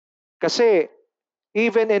 Kasi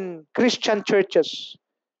even in Christian churches,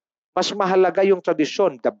 mas mahalaga yung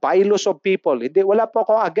tradisyon, the bylaws of people. Hindi, wala po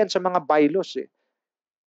ako against sa mga bylaws.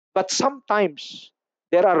 But sometimes,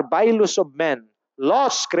 there are bylaws of men,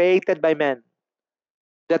 laws created by men,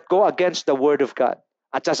 that go against the Word of God.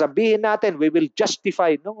 At sasabihin natin, we will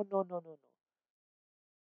justify. No, no, no, no.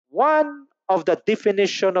 One of the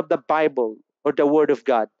definition of the Bible or the Word of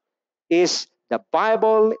God is the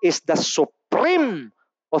Bible is the supreme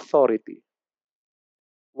authority.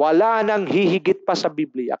 Wala nang hihigit pa sa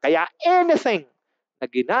Biblia. Kaya anything na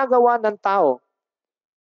ginagawa ng tao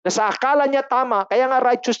na sa akala niya tama, kaya nga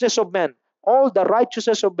righteousness of man, all the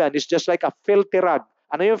righteousness of man is just like a filthy rag.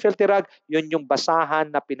 Ano yung filthy rag? Yun yung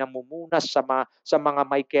basahan na pinamumunas sa mga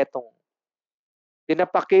may ketong.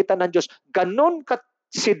 Pinapakita ng Diyos. Ganon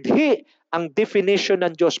kasidhi ang definition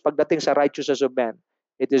ng Diyos pagdating sa righteousness of man.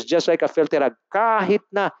 It is just like a filthy rag. Kahit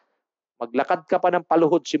na maglakad ka pa ng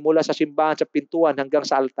paluhod simula sa simbahan, sa pintuan hanggang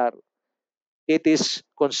sa altar, it is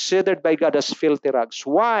considered by God as filthy rags.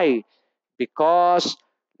 Why? Because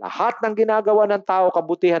lahat ng ginagawa ng tao,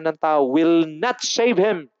 kabutihan ng tao, will not save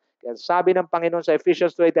him. Kaya sabi ng Panginoon sa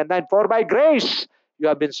Ephesians 2:8-9, for by grace you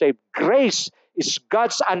have been saved. Grace is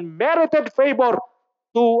God's unmerited favor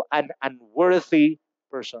to an unworthy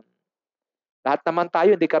person. Lahat naman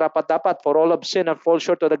tayo, hindi karapat-dapat. For all of sin and fall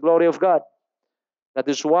short of the glory of God. That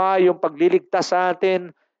is why yung pagliligtas sa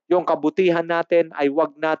atin, yung kabutihan natin ay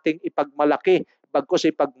wag nating ipagmalaki. Bagkus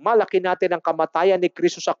ipagmalaki natin ang kamatayan ni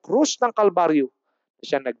Kristo sa krus ng Kalbaryo.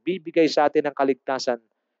 Siya nagbibigay sa atin ng kaligtasan.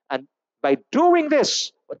 And by doing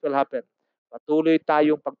this, what will happen? Patuloy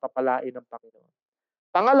tayong pagpapalain ng Panginoon.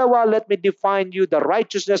 Pangalawa, let me define you the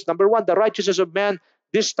righteousness. Number one, the righteousness of man.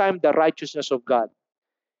 This time, the righteousness of God.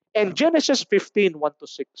 In Genesis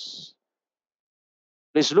 15:1-6.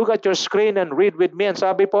 Please look at your screen and read with me. And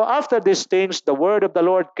sabi po, after these things, the word of the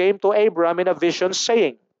Lord came to Abram in a vision,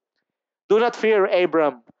 saying, do not fear,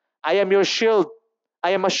 Abram. I am your shield.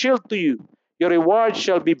 I am a shield to you. Your reward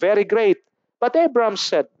shall be very great. But Abram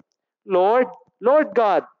said, Lord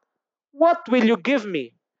God, what will you give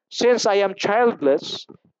me, since I am childless,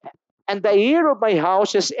 and the heir of my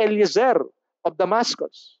house is Eliezer of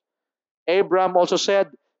Damascus? Abram also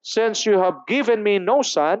said, since you have given me no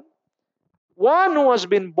son, one who has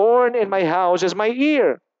been born in my house is my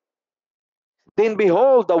heir. Then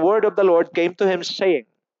behold, the word of the Lord came to him, saying,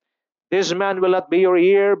 this man will not be your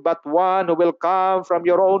heir, but one who will come from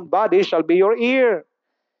your own body shall be your heir.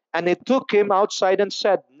 And he took him outside and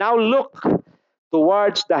said, now look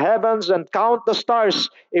towards the heavens and count the stars,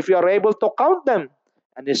 if you are able to count them.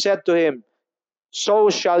 And he said to him, so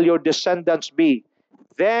shall your descendants be.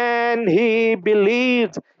 Then he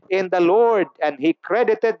believed in the Lord, and he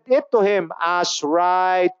credited it to him as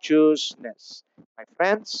righteousness. My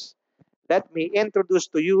friends, let me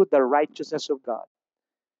introduce to you the righteousness of God.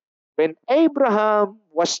 When Abraham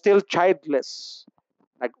was still childless,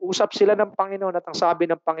 nag-usap sila ng Panginoon at ang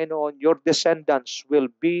sabi ng Panginoon, your descendants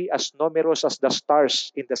will be as numerous as the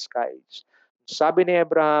stars in the skies. Sabi ni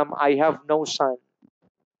Abraham, I have no son.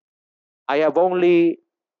 I have only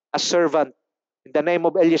a servant in the name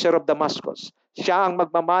of Eliezer of Damascus. Siya ang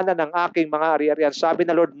magmamana ng aking mga ari-arian. Sabi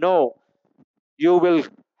na Lord, no, you will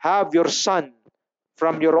have your son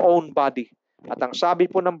from your own body. At ang sabi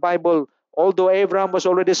po ng Bible, although Abraham was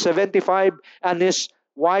already 75 and his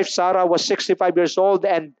wife Sarah was 65 years old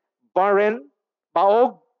and barren,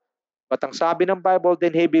 baog, but ang sabi ng Bible,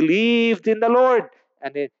 then he believed in the Lord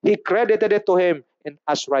and he credited it to him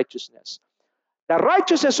as righteousness. The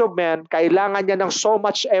righteousness of man, kailangan niya ng so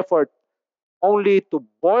much effort only to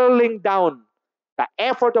boiling down. The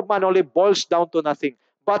effort of man only boils down to nothing.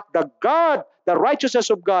 But the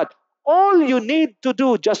righteousness of God, all you need to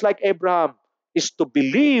do, just like Abraham, is to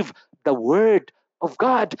believe the word of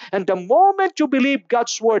God. And the moment you believe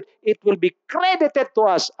God's word, it will be credited to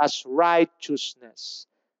us as righteousness.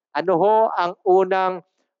 Ano ho ang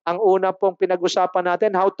una pong pinag-usapan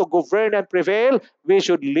natin, how to govern and prevail? We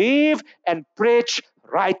should live and preach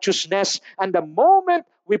righteousness. And the moment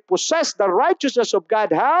we possess the righteousness of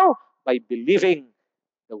God, how? By believing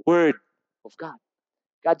the word of God.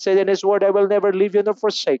 God said in His word, I will never leave you nor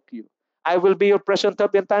forsake you. I will be your present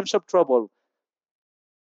help in times of trouble.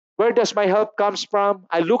 Where does my help comes from?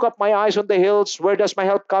 I look up my eyes on the hills. Where does my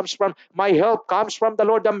help comes from? My help comes from the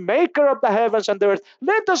Lord, the maker of the heavens and the earth.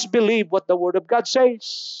 Let us believe what the word of God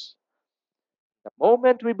says. The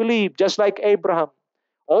moment we believe, just like Abraham,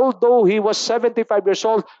 although he was 75 years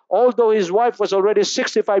old, although his wife was already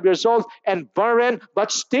 65 years old and barren,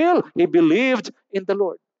 but still he believed in the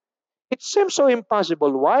Lord. It seems so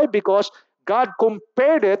impossible. Why? Because God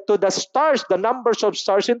compared it to the stars, the numbers of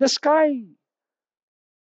stars in the sky.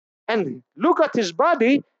 And look at his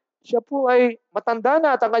body, siya po ay matanda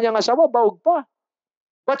na at ang kanyang asawa baog pa.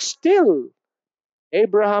 But still,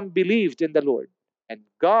 Abraham believed in the Lord. And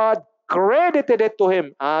God credited it to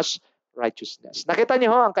him as righteousness. Nakita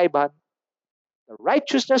niyo ho ang kaibahan? The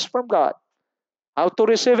righteousness from God. How to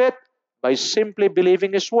receive it? By simply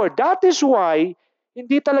believing His Word. That is why,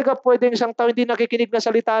 hindi talaga pwedeng isang tao hindi nakikinig ng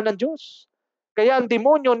salita ng Diyos. Kaya ang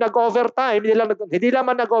demonyo nag-overtime, hindi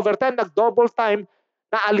naman nag-overtime, nag-double time,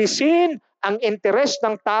 na alisin ang interest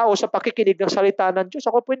ng tao sa pakikinig ng salita ng Diyos.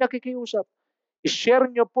 Ako po yung nakikiusap.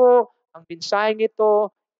 I-share nyo po ang mensaheng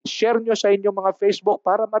ito, i-share nyo sa inyong mga Facebook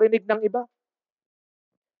para marinig ng iba.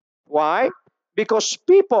 Why? Because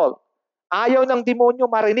people, ayaw ng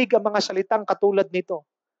demonyo marinig ang mga salitang katulad nito.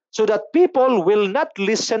 So that people will not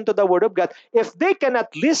listen to the Word of God. If they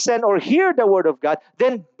cannot listen or hear the Word of God,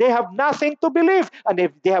 then they have nothing to believe. And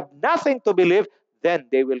if they have nothing to believe,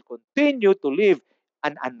 then they will continue to live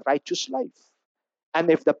an unrighteous life.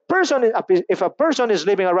 And if a person is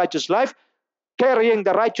living a righteous life, carrying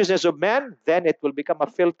the righteousness of man, then it will become a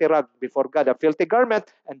filthy rag before God, a filthy garment,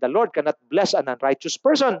 and the Lord cannot bless an unrighteous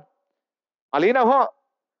person. Malinaw ho.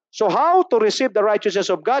 So how to receive the righteousness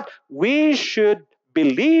of God? We should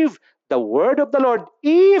believe the word of the Lord,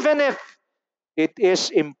 even if it is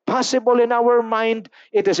impossible in our mind,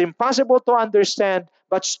 it is impossible to understand,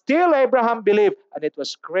 but still Abraham believed, and it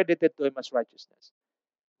was credited to him as righteousness.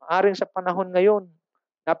 Maaring sa panahon ngayon,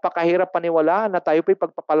 napakahirap paniwalaan na tayo po'y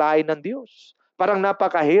pagpapalain ng Diyos. Parang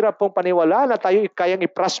napakahirap pong paniwalaan na tayo kayang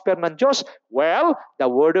i-prosper ng Diyos. Well, the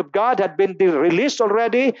Word of God had been released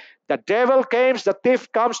already. The devil comes, the thief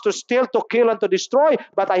comes to steal, to kill, and to destroy.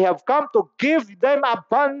 But I have come to give them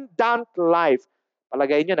abundant life.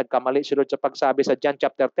 Palagay niyo, nagkamali si Lord sa pagsabi sa John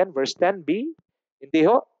chapter 10, verse 10b. Hindi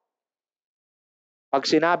ho. Pag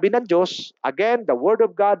sinabi ng Diyos, again, the Word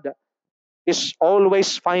of God is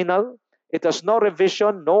always final. It has no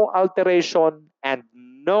revision, no alteration, and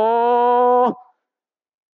no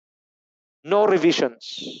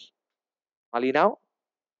revisions. Malinaw?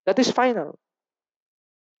 That is final.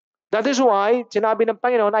 That is why, sinabi ng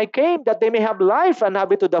Panginoon, I came that they may have life and have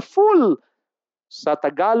it to the full. Sa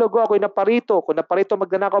Tagalog, ako'y naparito. Kung naparito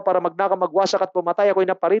magnanakaw para magnakaw, magwasak at pumatay, ako'y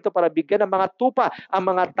naparito para bigyan ng mga tupa ang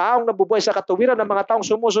mga taong nabubuhay sa katuwiran, ang mga taong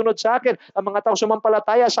sumusunod sa akin, ang mga taong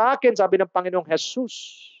sumampalataya sa akin, sabi ng Panginoong Jesus.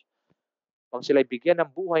 Pang sila'y bigyan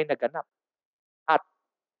ng buhay na ganap at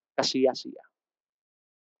kasiya-siya.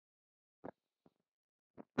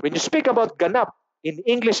 When you speak about ganap, in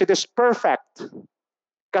English it is perfect.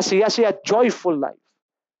 Kasiya-siya, joyful life.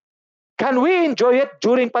 Can we enjoy it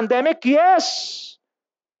during pandemic? Yes.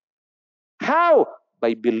 How?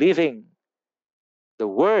 By believing the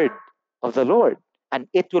word of the Lord. And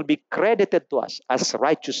it will be credited to us as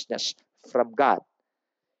righteousness from God.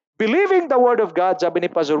 Believing the word of God, sabi ni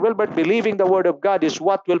Pastor Wilbert, believing the word of God is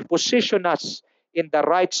what will position us in the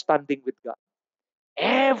right standing with God.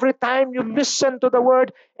 Every time you listen to the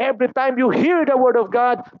word, every time you hear the word of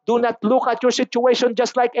God, do not look at your situation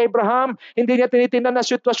just like Abraham. Hindi niya tinitingnan na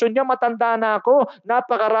sitwasyon niya, matanda na ako,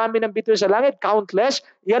 napakarami ng bituin sa langit, countless,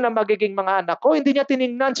 yan ang magiging mga anak ko. Hindi niya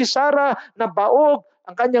tiningnan si Sarah na baog,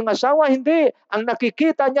 ang kanyang asawa, hindi. Ang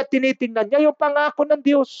nakikita niya, tinitingnan niya yung pangako ng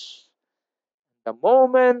Diyos. The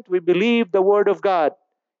moment we believe the word of God,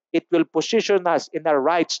 it will position us in a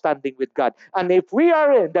right standing with God. And if we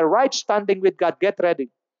are in the right standing with God, get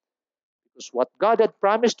ready. Because what God had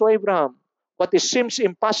promised to Abraham, what it seems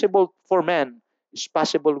impossible for man, is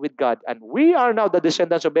possible with God. And we are now the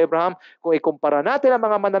descendants of Abraham. Kung ikumpara natin ang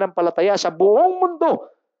mga mananampalataya sa buong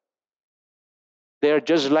mundo, they are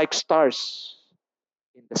just like stars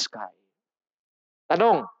in the sky.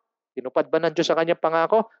 Tanong, tinupad ba ng Diyos sa kanyang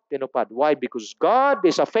pangako? Tinupad. Why? Because God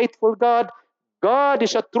is a faithful God. God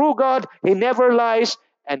is a true God. He never lies.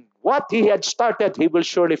 And what He had started, He will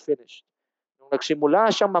surely finish. Nung nagsimula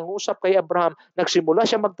siyang mangusap kay Abraham, nagsimula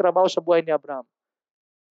siyang magtrabaho sa buhay ni Abraham,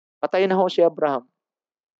 patay na ho si Abraham.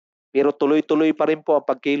 Pero tuloy-tuloy pa rin po ang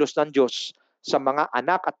pagkilos ng Diyos sa mga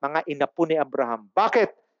anak at mga inapo ni Abraham.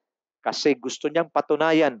 Bakit? Kasi gusto niyang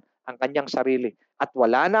patunayan ang kanyang sarili. At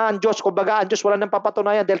wala na ang Diyos. Kumbaga, ang Diyos wala nang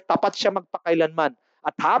papatunayan dahil tapat siya magpakailanman.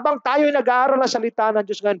 At habang tayo nag-aaral ng salita ng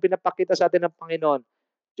Diyos ngayon, pinapakita sa atin ng Panginoon,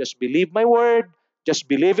 just believe my word, just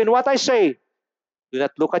believe in what I say. Do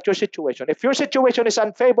not look at your situation. If your situation is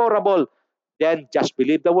unfavorable, then just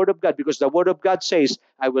believe the word of God, because the word of God says,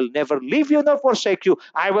 I will never leave you nor forsake you.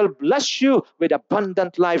 I will bless you with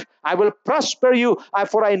abundant life. I will prosper you.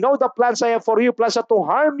 For I know the plans I have for you, plans not to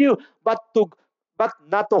harm you, but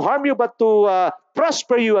not to harm you, but to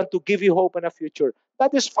prosper you and to give you hope and a future.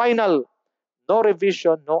 That is final. No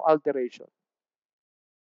revision, no alteration.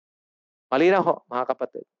 Malinaw ho, mga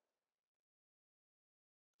kapatid.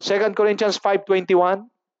 2 Corinthians 5:21,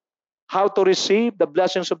 how to receive the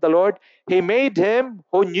blessings of the Lord. He made him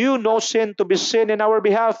who knew no sin to be sin in our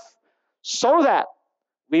behalf, so that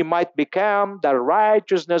we might become the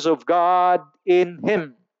righteousness of God in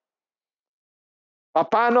him.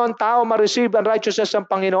 Paano ang tao ma-receive ang righteousness ng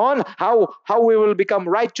Panginoon? How we will become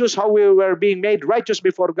righteous, how we were being made righteous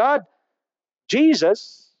before God?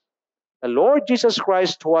 Jesus, the Lord Jesus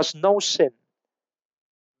Christ, who has no sin,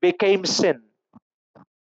 became sin.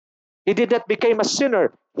 He did not become a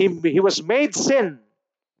sinner. He was made sin.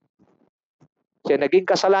 Siya naging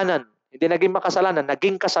kasalanan. Hindi naging makasalanan,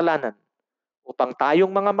 naging kasalanan. Upang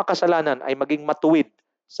tayong mga makasalanan ay maging matuwid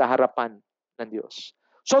sa harapan ng Diyos.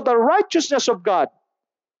 So the righteousness of God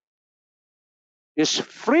is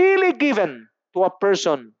freely given to a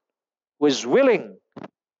person who is willing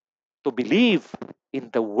to believe in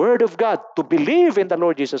the Word of God, to believe in the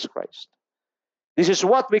Lord Jesus Christ. This is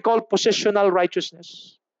what we call positional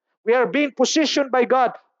righteousness. We are being positioned by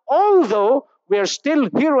God, although we are still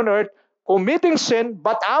here on earth committing sin,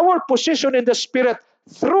 but our position in the Spirit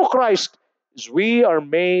through Christ is we are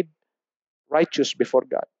made righteous before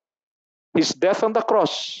God. His death on the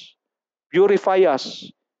cross purify us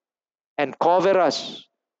and cover us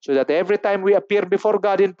so that every time we appear before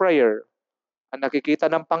God in prayer, ang nakikita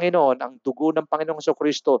ng Panginoon, ang dugo ng Panginoong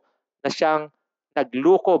Jesucristo na siyang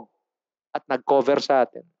naglukob at nag-cover sa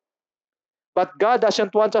atin. But God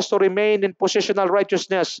doesn't want us to remain in positional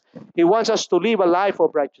righteousness. He wants us to live a life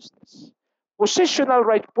of righteousness.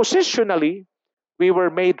 Positionally, we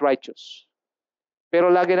were made righteous. Pero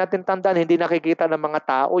lagi natin tandaan, hindi nakikita ng mga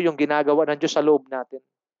tao yung ginagawa ng Diyos sa loob natin.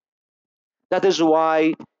 That is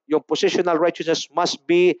why yung positional righteousness must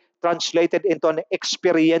be translated into an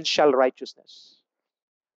experiential righteousness.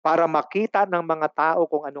 Para makita ng mga tao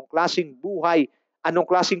kung anong klaseng buhay, anong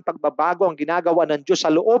klaseng pagbabago ang ginagawa ng Diyos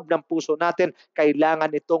sa loob ng puso natin,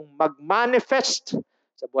 kailangan itong mag-manifest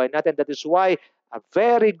sa buhay natin. That is why a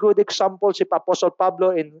very good example si Apostle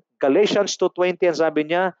Pablo in Galatians 2:20, and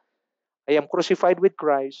sabi niya, I am crucified with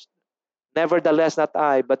Christ. Nevertheless, not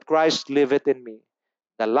I, but Christ liveth in me.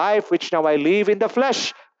 The life which now I live in the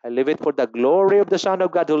flesh, I live it for the glory of the Son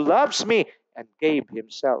of God who loves me and gave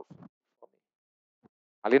Himself for me.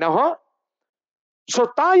 Malinaw ho? So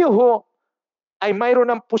tayo ho ay mayroon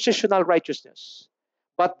ng positional righteousness.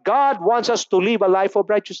 But God wants us to live a life of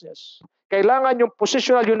righteousness. Kailangan yung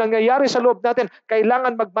positional, yung nangyayari sa loob natin,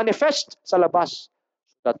 kailangan mag-manifest sa labas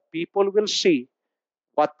so that people will see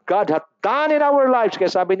what God hath done in our lives. Kaya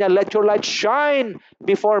sabi niya, let your light shine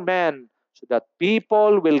before men so that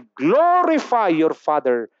people will glorify your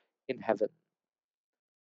Father in heaven.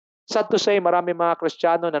 Sad to say, marami mga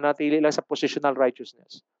Kristiyano na natili lang sa positional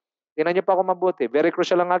righteousness. Tingnan niyo pa ako mabuti. Very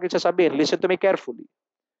crucial lang aking sasabihin. Listen to me carefully.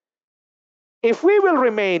 If we will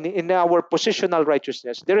remain in our positional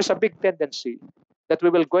righteousness, there is a big tendency that we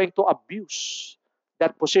will going to abuse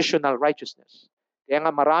that positional righteousness. Kaya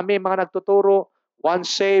nga marami mga nagtuturo, once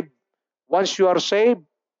you are saved,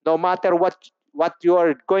 no matter what you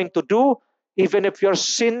are going to do, even if you're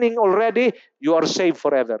sinning already, you are saved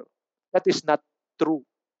forever. That is not true.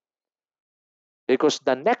 Because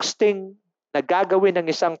the next thing na gagawin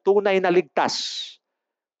ng isang tunay na ligtas,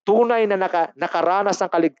 tunay na nakaranas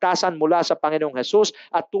ng kaligtasan mula sa Panginoong Jesus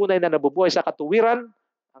at tunay na nabubuhay sa katuwiran,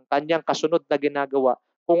 ang kanyang kasunod na ginagawa.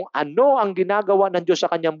 Kung ano ang ginagawa ng Diyos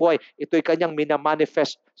sa kanyang buhay, ito'y kanyang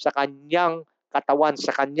minamanifest sa kanyang katawan,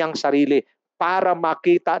 sa kanyang sarili, para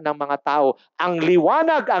makita ng mga tao ang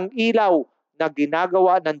liwanag, ang ilaw na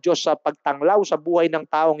ginagawa ng Diyos sa pagtanglaw sa buhay ng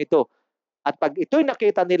taong ito. At pag ito'y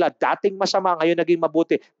nakita nila, dating masama, ngayon naging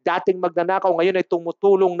mabuti. Dating magnanakaw, ngayon ay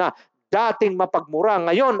tumutulong na. Dating mapagmura,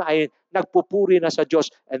 ngayon ay nagpupuri na sa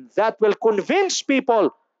Diyos. And that will convince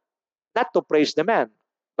people not to praise the man,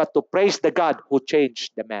 but to praise the God who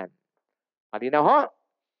changed the man. Malinaw ho?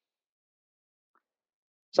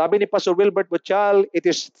 Sabi ni Pastor Wilbert Butchal, it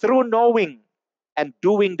is through knowing and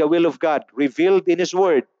doing the will of God revealed in His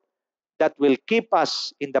Word that will keep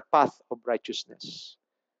us in the path of righteousness.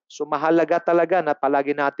 So mahalaga talaga na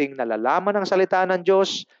palagi nating nalalaman ang salita ng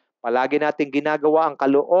Diyos, palagi nating ginagawa ang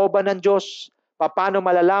kalooban ng Diyos, paano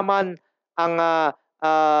malalaman ang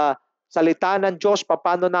salita ng Diyos,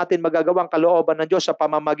 paano natin magagawa ang kalooban ng Diyos sa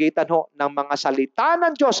pamamagitan ng mga salita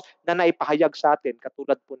ng Diyos na naipahayag sa atin,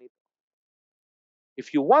 katulad po nito.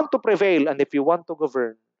 If you want to prevail and if you want to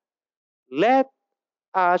govern, let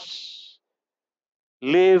us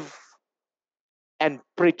live and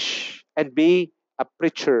preach and be a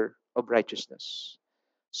preacher of righteousness.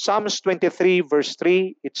 Psalms 23 verse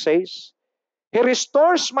 3, it says, He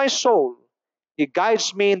restores my soul. He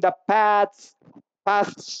guides me in the paths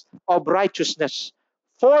of righteousness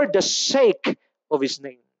for the sake of His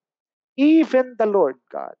name. Even the Lord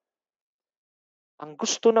God. Ang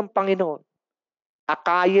gusto ng Panginoon,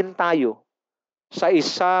 akayin tayo sa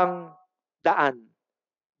isang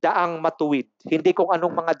daang matuwid. Hindi kung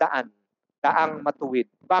anong mga daang matuwid.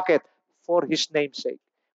 Bakit? For His name's sake.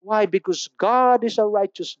 Why? Because God is a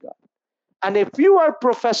righteous God. And if you are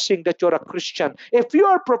professing that you're a Christian, if you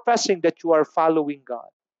are professing that you are following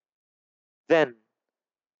God, then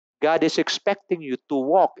God is expecting you to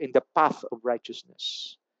walk in the path of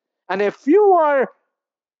righteousness. And if you are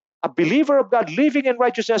a believer of God, living in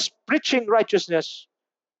righteousness, preaching righteousness,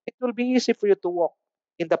 it will be easy for you to walk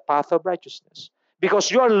in the path of righteousness.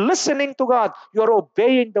 Because you are listening to God, you are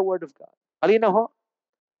obeying the Word of God. Malinaw ho?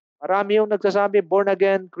 Marami yung nagsasabi, born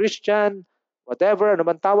again, Christian, whatever, ano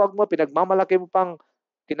man tawag mo, pinagmamalaki mo pang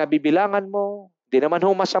kinabibilangan mo, di naman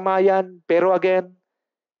ho masama yan. Pero again,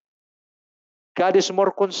 God is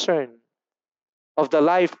more concerned of the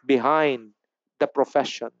life behind the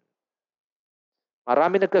profession.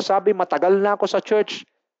 Marami nagsasabi, matagal na ako sa church.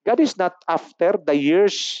 God is not after the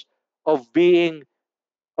years of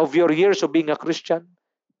your years of being a Christian.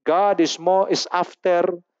 God is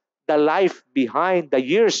after the life behind the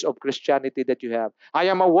years of Christianity that you have. I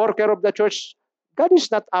am a worker of the church. God is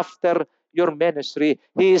not after your ministry.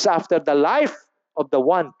 He is after the life of the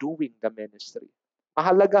one doing the ministry.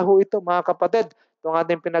 Mahalaga ho ito, mga kapatid, itong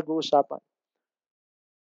ating pinag-uusapan.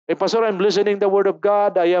 Hey, Pastor, I'm listening the Word of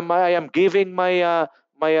God. I am giving my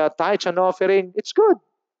tithes and offering. It's good.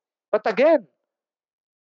 But again,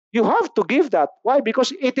 you have to give that. Why?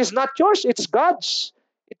 Because it is not yours. It's God's.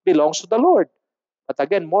 It belongs to the Lord. But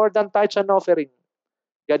again, more than tithes and offering,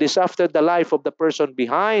 God is after the life of the person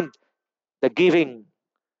behind the giving.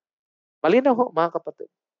 Malinaw ho, mga kapatid.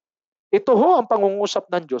 Ito ho ang pangungusap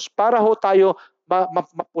ng Diyos para ho tayo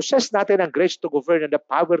ma-possess natin ang grace to govern and the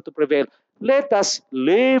power to prevail. Let us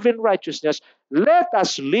live in righteousness. Let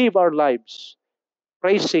us live our lives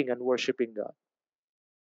praising and worshiping God.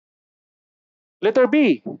 Letter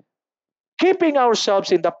B, keeping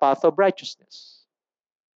ourselves in the path of righteousness.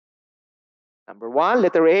 Number 1,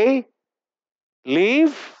 letter A,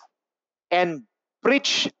 live and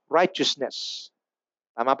preach righteousness.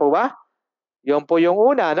 Tama po ba? Yun po yung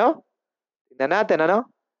una, no? Tingnan natin, ano?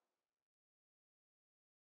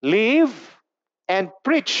 Live and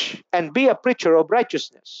preach and be a preacher of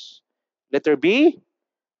righteousness. Letter B,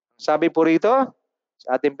 sabi po rito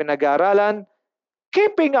sa ating pinag-aaralan,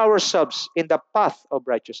 keeping ourselves in the path of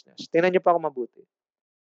righteousness. Tingnan niyo pa ako mabuti.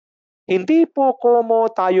 Hindi po como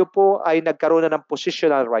tayo po ay nagkaroon na ng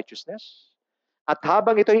positional righteousness. At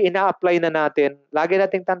habang ito'y ina-apply na natin, lagi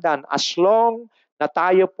nating tandaan, as long na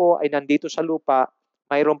tayo po ay nandito sa lupa,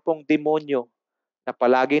 mayroon pong demonyo na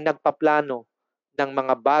palaging nagpaplano ng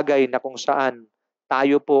mga bagay na kung saan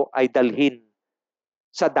tayo po ay dalhin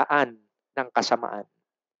sa daan ng kasamaan.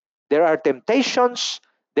 There are temptations,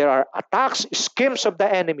 there are attacks, schemes of the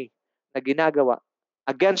enemy na ginagawa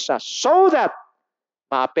against us so that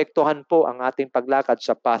maapektuhan po ang ating paglakad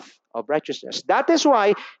sa path of righteousness. That is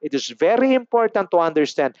why it is very important to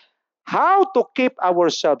understand how to keep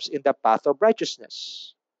ourselves in the path of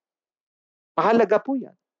righteousness. Mahalaga po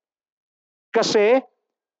yan. Kasi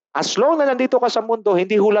as long na nandito ka sa mundo,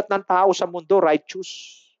 hindi hulat ng tao sa mundo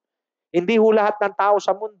righteous. Hindi ho lahat ng tao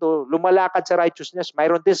sa mundo lumalakad sa righteousness.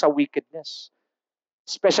 Mayroon din sa wickedness.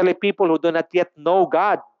 Especially people who do not yet know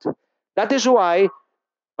God. That is why,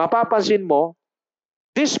 mapapansin mo,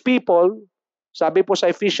 these people, sabi po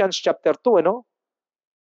sa Ephesians chapter 2,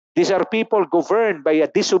 these are people governed by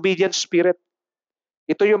a disobedient spirit.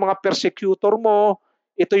 Ito yung mga persecutor mo,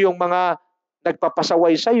 ito yung mga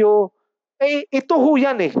nagpapasaway sa'yo. Ito ho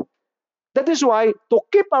yan . That is why to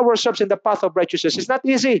keep ourselves in the path of righteousness is not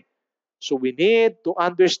easy. So we need to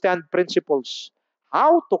understand principles.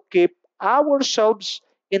 How to keep ourselves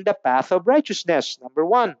in the path of righteousness. Number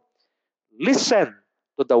one, listen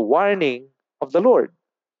to the warning of the Lord.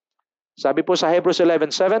 Sabi po sa Hebrews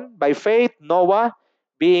 11:7, by faith, Noah,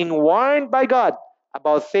 being warned by God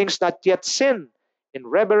about things not yet seen, in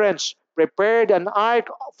reverence, prepared an ark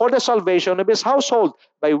for the salvation of his household,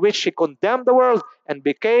 by which he condemned the world and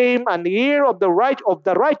became an heir of the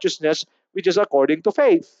righteousness which is according to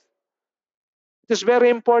faith. It is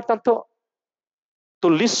very important to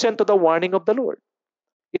listen to the warning of the Lord.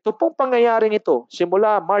 Ito pong pangyayaring ito,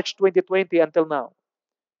 simula March 2020 until now,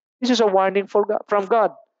 this is a warning from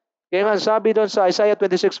God. Kaya nga sabi doon sa Isaiah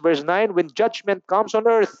 26 verse 9, when judgment comes on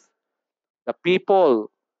earth, the people,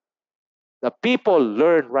 the people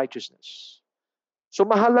learn righteousness. So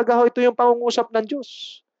mahalaga ho ito yung pangungusap ng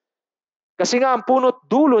Diyos. Kasi nga ang punot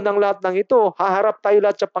dulo ng lahat ng ito, haharap tayo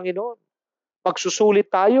lahat sa Panginoon. Magsusulit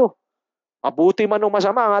tayo. Mabuti man o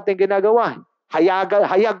masama ang ating ginagawa.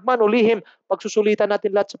 Hayag man o lihim, pagsusulitan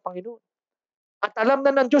natin lahat sa Panginoon. At alam na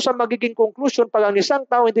ng Diyos ang magiging conclusion pag ang isang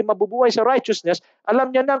tao hindi mabubuhay sa righteousness, alam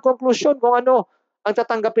niya na ang conclusion kung ano ang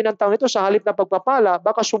tatanggapin ng tao ito sa halip na pagpapala,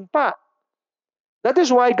 baka sumpa. That is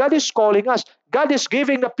why God is calling us. God is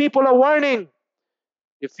giving the people a warning.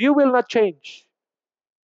 If you will not change,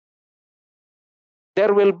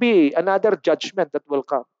 there will be another judgment that will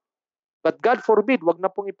come. But God forbid, wag na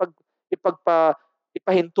pong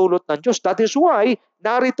ipahintulot ng Diyos. That is why,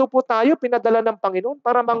 narito po tayo, pinadala ng Panginoon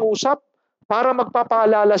para mangusap, para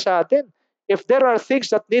magpapaalala sa atin. If there are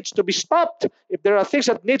things that needs to be stopped, if there are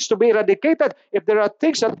things that needs to be eradicated, if there are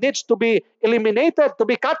things that needs to be eliminated, to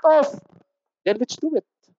be cut off, then let's do it.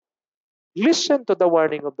 Listen to the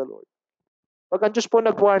warning of the Lord. Pag ang Diyos po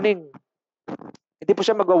nag-warning, hindi po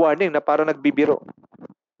siya mag-warning na para nagbibiro.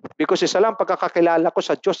 Because isa lang pagkakakilala ko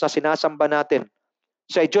sa Diyos na sinasamba natin,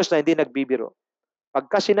 sa Diyos na hindi nagbibiro.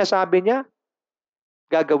 Pagka sinasabi niya,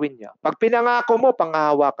 gagawin niya. Pag pinangako mo,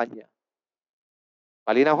 panghahawakan niya.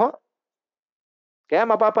 Malinaw ho? Kaya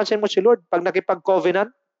mapapansin mo si Lord, pag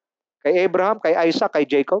nakipag-covenant kay Abraham, kay Isaac, kay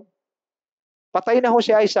Jacob, patay na ho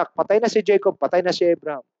si Isaac, patay na si Jacob, patay na si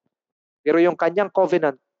Abraham. Pero yung kanyang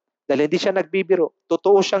covenant, dahil hindi siya nagbibiro,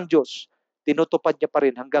 totoo siyang Diyos, tinutupad niya pa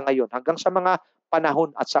rin hanggang ngayon, hanggang sa mga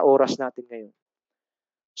panahon at sa oras natin ngayon.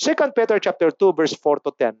 2 Peter chapter 2, verse 4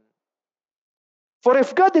 to 10. For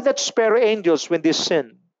if God did not spare angels when they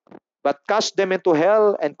sinned, but cast them into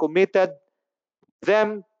hell and committed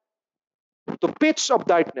them to pits of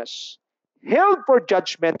darkness, held for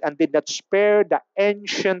judgment and did not spare the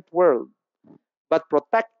ancient world, but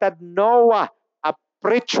protected Noah, a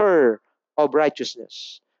preacher of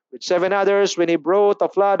righteousness, with 7 others when he brought a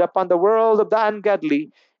flood upon the world of the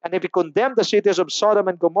ungodly, and if he condemned the cities of Sodom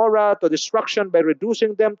and Gomorrah to destruction by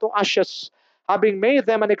reducing them to ashes, having made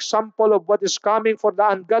them an example of what is coming for the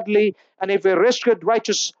ungodly, and if he rescued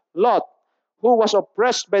righteous Lot, who was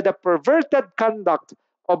oppressed by the perverted conduct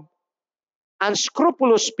of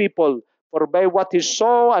unscrupulous people, for by what he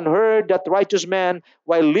saw and heard that righteous man,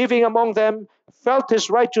 while living among them, felt his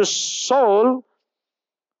righteous soul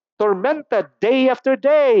tormented day after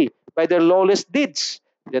day by their lawless deeds.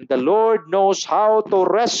 Then the Lord knows how to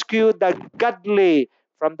rescue the godly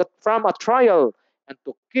from a trial, and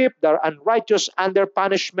to keep the unrighteous under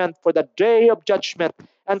punishment for the day of judgment,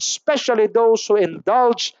 and especially those who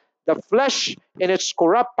indulge the flesh in its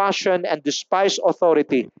corrupt passion and despise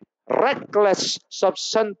authority, reckless,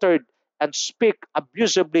 self-centered, and speak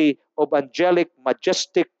abusively of angelic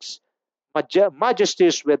majesties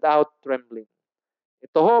without trembling.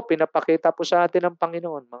 Ito ho, pinapakita po sa atin ng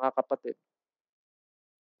Panginoon, mga kapatid.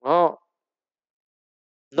 Oh,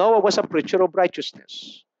 Noah was a preacher of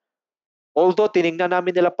righteousness. Although tiningnan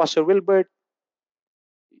namin nila Pastor Wilbert,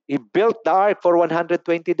 he built the ark for 120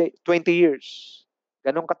 years.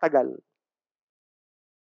 Ganong katagal.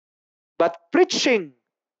 But preaching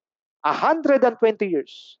 120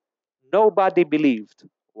 years, nobody believed.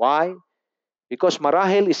 Why? Because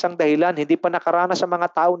marahil isang dahilan, hindi pa nakaranas sa mga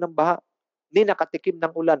tao ng baha. Hindi nakatikim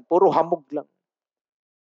ng ulan. Puro hamog lang.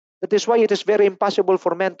 That is why it is very impossible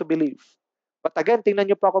for men to believe. But again, tingnan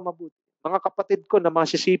niyo po ako mabuti. Mga kapatid ko na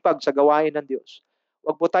masisipag sa gawain ng Diyos,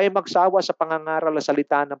 huwag po tayo magsawa sa pangangaral na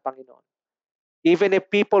salita ng Panginoon. Even if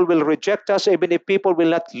people will reject us, even if people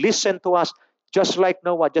will not listen to us, just like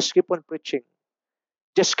Noah, just keep on preaching.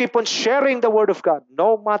 Just keep on sharing the word of God,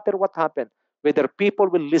 no matter what happened, whether people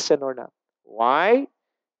will listen or not. Why?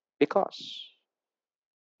 Because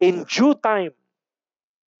in due time,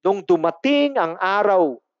 nung dumating ang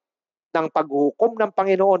araw ng paghukom ng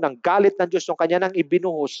Panginoon, ng galit ng Diyos, ng kanya nang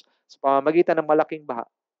ibinuhos sa pamamagitan ng malaking baha,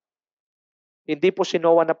 Hindi po si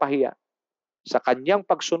Noah napahiya. Sa kanyang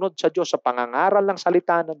pagsunod sa Diyos, sa pangangaral ng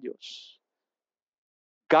salita ng Diyos,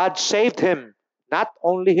 God saved him, not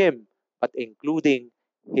only him, but including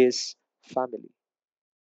his family.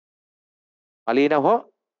 Malinaw ho?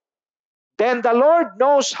 Then the Lord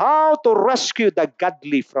knows how to rescue the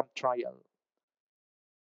godly from trial.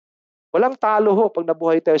 Walang talo ho pag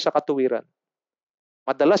nabuhay tayo sa katuwiran.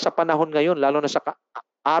 Madalas sa panahon ngayon, lalo na sa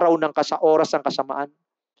araw ng oras ng kasamaan,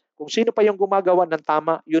 kung sino pa yung gumagawa ng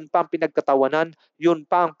tama, yun pa ang pinagtatawanan, yun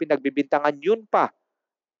pa ang pinagbibintangan, yun pa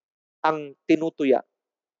ang tinutuya.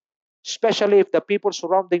 Especially if the people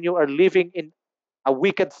surrounding you are living in a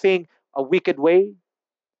wicked thing, a wicked way.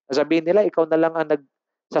 Sabihin nila, ikaw na lang ang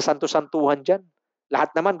nagsasanto-santuhan dyan.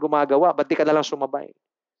 Lahat naman gumagawa, ba't di ka na lang sumabay?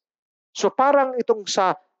 So parang itong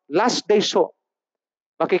sa last days so,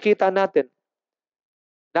 makikita natin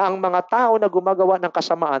na ang mga tao na gumagawa ng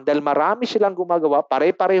kasamaan, dahil marami silang gumagawa,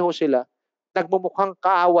 pare-pareho sila, nagmumukhang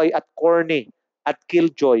kaaway at corny at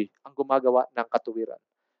killjoy ang gumagawa ng katuwiran.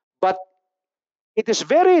 But it is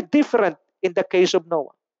very different in the case of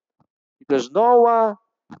Noah. Because Noah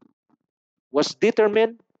was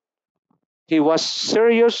determined, he was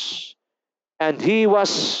serious, and he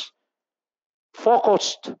was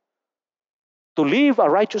focused to live a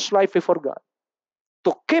righteous life before God,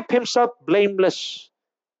 to keep himself blameless,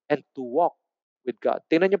 and to walk with God.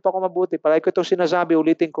 Tingnan niyo pa ako mabuti. Palagi ko itong sinasabi,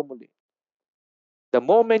 ulitin ko muli. The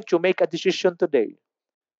moment you make a decision today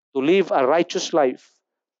to live a righteous life,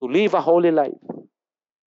 to live a holy life,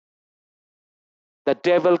 the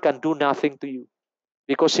devil can do nothing to you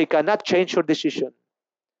because he cannot change your decision.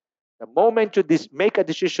 The moment you make a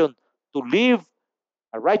decision to live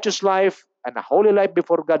a righteous life and a holy life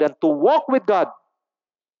before God and to walk with God,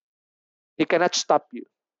 he cannot stop you.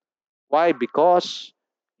 Why? Because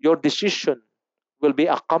your decision will be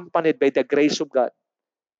accompanied by the grace of God.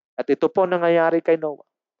 At ito po nangyayari kay Noah.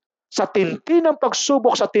 Sa tindi ng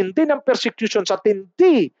pagsubok, sa tindi ng persecution, sa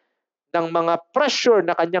tindi ng mga pressure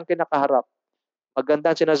na kanyang kinakaharap, maganda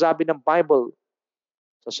ang sinasabi ng Bible.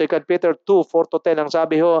 Sa 2 Peter 2, 4-10, ang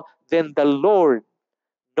sabi ho, then the Lord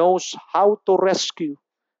knows how to rescue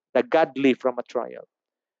the godly from a trial.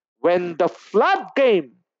 When the flood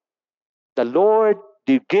came, the Lord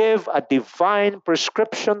gave a divine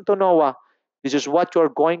prescription to Noah. This is what you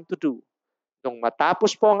are going to do. Nung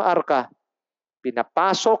matapos po ang arka,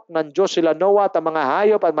 pinapasok ng Diyos sila Noah at ang mga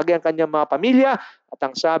hayop at maging ang kanyang mga pamilya. At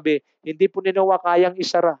ang sabi, hindi po ni Noah kayang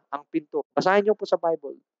isara ang pinto. Basahin niyo po sa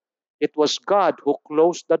Bible. It was God who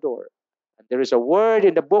closed the door. And there is a word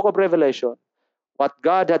in the book of Revelation. What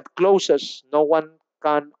God had closes, no one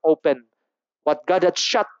can open. What God had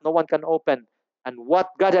shut, no one can open. And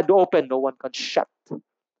what God had opened, no one can shut.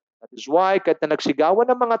 That is why, kahit na nagsigawan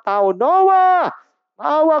ng mga tao, Noah!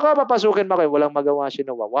 Maawa ka, papasukin mo kayo. Walang magawa si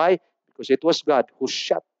Noah. Why? Because it was God who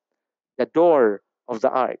shut the door of the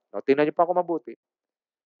ark. Now, tingnan niyo pa ako mabuti.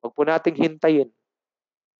 Huwag po nating hintayin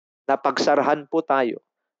na pagsarahan po tayo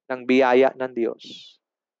ng biyaya ng Diyos.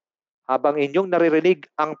 Habang inyong naririnig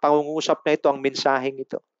ang pangungusap na ito, ang mensaheng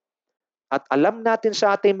ito. At alam natin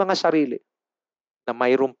sa ating mga sarili na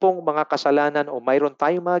mayroon pong mga kasalanan o mayroon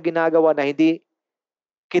tayong mga ginagawa na hindi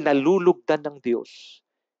kinalulugdan ng Diyos.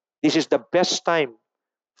 This is the best time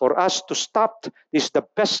for us to stop. This is the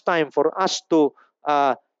best time for us to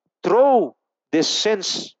throw these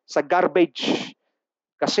sins sa garbage.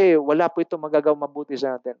 Kasi wala po ito magagawa mabuti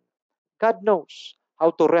sa atin. God knows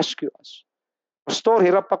how to rescue us. Pastor,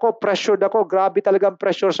 hirap ako, pressured ako, grabe talagang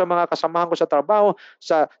pressure sa mga kasamahan ko sa trabaho,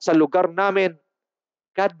 sa lugar namin.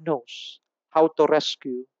 God knows how to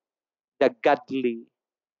rescue the godly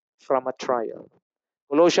from a trial.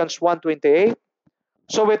 Colossians 1:28.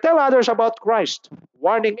 So we tell others about Christ,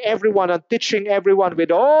 warning everyone and teaching everyone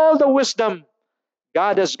with all the wisdom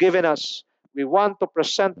God has given us. We want to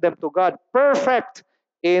present them to God perfect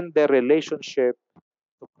in their relationship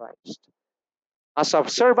to Christ. As a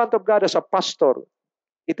servant of God, as a pastor,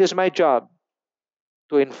 it is my job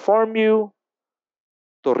to inform you,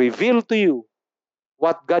 to reveal to you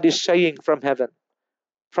what God is saying from heaven.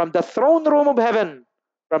 From the throne room of heaven,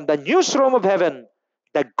 from the newsroom of heaven,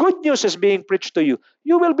 the good news is being preached to you.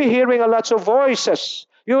 You will be hearing a lot of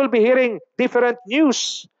voices. You will be hearing different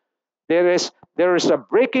news. There is a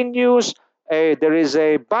breaking news, there is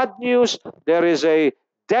a bad news, there is a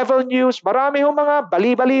devil news. Marami hong mga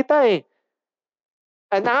bali-balita eh.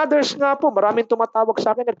 And others nga po, maraming tumatawag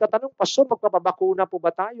sa akin, nagtatanong, Pastor, magpapabakuna po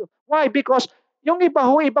ba tayo? Why? Because yung iba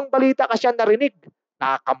ho, ibang balita kasi ang narinig.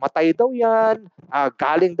 Nakakamatay daw yan,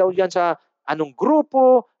 galing daw yan sa anong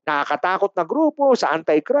grupo, nakakatakot na grupo, sa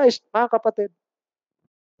Antichrist. Mga kapatid,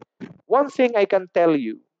 one thing I can tell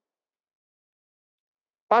you,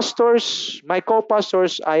 Pastors, my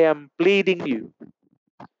co-pastors, I am pleading you.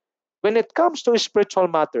 When it comes to spiritual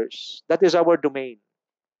matters, that is our domain.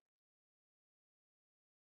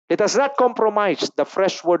 Let us not compromise the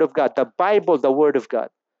fresh word of God, the Bible, the word of God.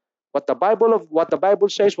 What the Bible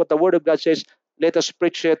says, what the word of God says, let us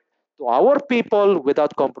preach it to our people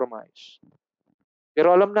without compromise.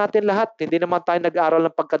 Pero alam natin lahat, hindi naman tayo nag-aaral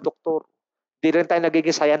ng pagka-doktor. Hindi rin tayo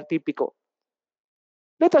nagiging scientifico.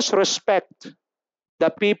 Let us respect the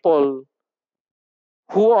people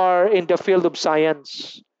who are in the field of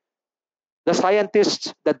science, the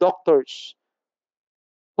scientists, the doctors,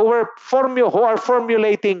 who are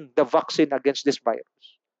formulating the vaccine against this virus.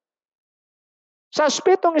 Sa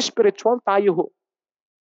aspetong spiritual, tayo ho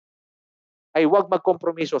ay huwag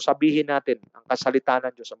magkompromiso, sabihin natin ang kasalita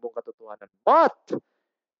ng Diyos sa buong katotohanan. But,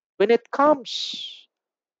 when it comes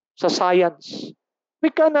sa science,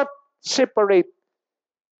 we cannot separate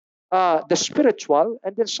the spiritual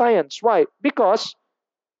and then science. Why? Because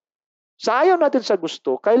sa ayaw natin sa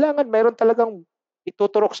gusto, kailangan mayroon talagang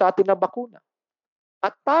ituturok sa atin na bakuna.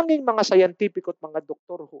 At tanging mga scientific at mga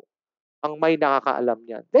doktor ho ang may nakakaalam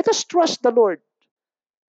niyan. Let us trust the Lord.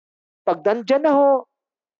 Pag nandyan na ho,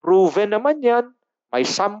 proven naman yan, may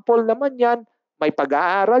sample naman yan, may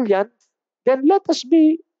pag-aaral yan, then let us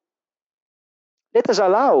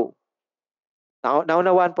allow.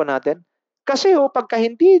 Naunawaan po natin. Kasi ho, pagka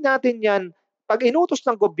hindi natin yan, pag inutos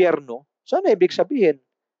ng gobyerno, saan ibig sabihin?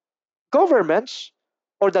 Governments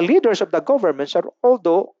or the leaders of the governments are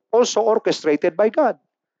also orchestrated by God.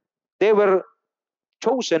 They were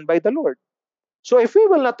chosen by the Lord. So if we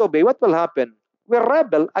will not obey, what will happen? We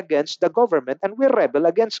rebel against the government and we rebel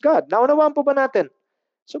against God. Naunawaan po ba natin?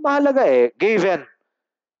 So mahalaga given.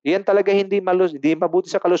 Yan talaga hindi mabuti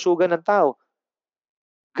sa kalusugan ng tao.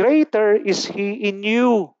 Greater is He in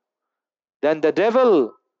you than the devil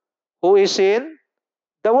who is in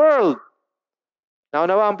the world.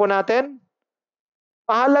 Naunawaan po natin?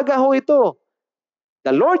 Mahalaga ho ito.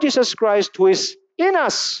 The Lord Jesus Christ who is in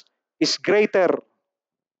us is greater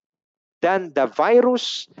than the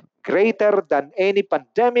virus, greater than any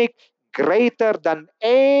pandemic, greater than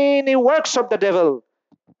any works of the devil.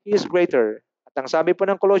 He is greater. At ang sabi po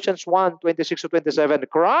ng Colossians 1:26-27,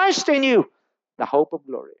 Christ in you, the hope of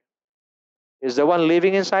glory, is the one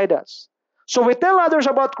living inside us. So we tell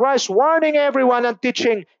others about Christ, warning everyone and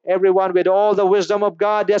teaching everyone with all the wisdom of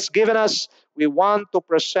God has given us. We want to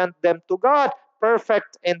present them to God,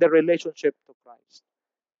 perfect in the relationship to Christ.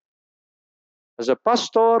 As a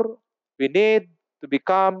pastor, we need to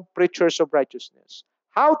become preachers of righteousness.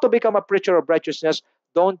 How to become a preacher of righteousness?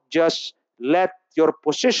 Don't just let your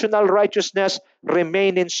positional righteousness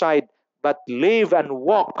remain inside, but live and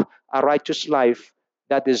walk a righteous life.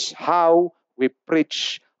 That is how we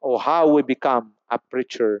preach or how we become a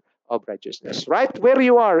preacher of righteousness. Right where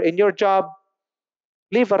you are in your job,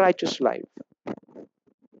 live a righteous life.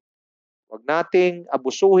 Wag nating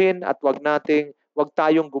abusuhin at wag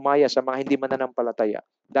tayong gumaya sa mga hindi mananampalataya.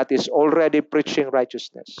 That is already preaching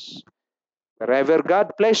righteousness. Wherever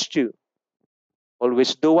God placed you,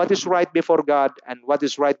 always do what is right before God and what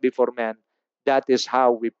is right before man. That is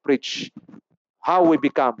how we preach, how we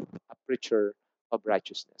become a preacher of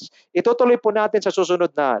righteousness. Itutuloy po natin sa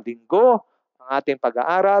susunod na linggo ang ating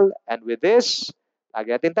pag-aaral. And with this,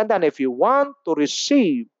 lagi natin tandaan, if you want to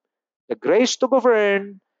receive the grace to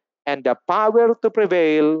govern and the power to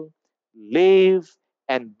prevail, live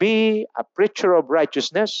and be a preacher of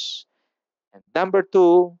righteousness. And number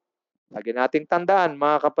 2, lagi nating tandaan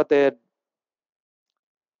mga kapatid,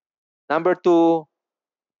 number two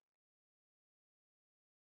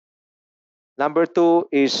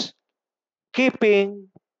is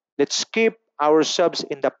let's keep ourselves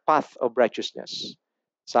in the path of righteousness.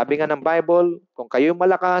 Sabi nga ng Bible, kung kayong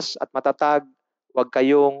malakas at matatag, huwag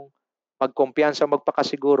kayong magkumpiyansa,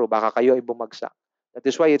 magpakasiguro, baka kayo ay bumagsak. That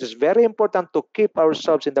is why it is very important to keep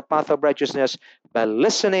ourselves in the path of righteousness by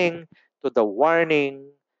listening to the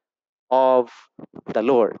warning of the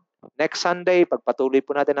Lord. Next Sunday, pagpatuloy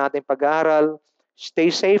po natin ating pag-aaral.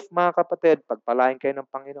 Stay safe mga kapatid. Pagpalain kayo ng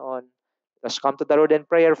Panginoon. Let's come to the Lord in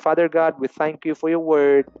prayer. Father God, we thank you for your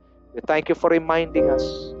word. We thank you for reminding us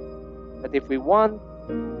that if we want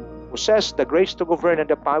to possess the grace to govern and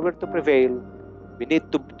the power to prevail, we need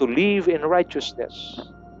to live in righteousness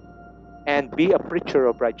and be a preacher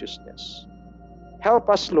of righteousness. Help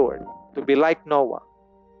us, Lord, to be like Noah,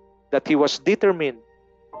 that he was determined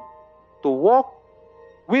to walk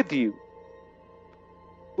with you,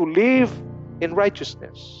 to live in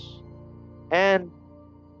righteousness, and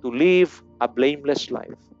to live a blameless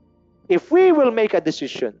life. If we will make a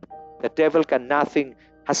decision, the devil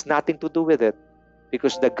has nothing to do with it,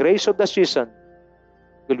 because the grace of the season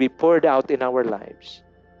will be poured out in our lives.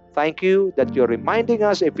 Thank you that you're reminding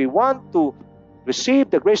us if we want to receive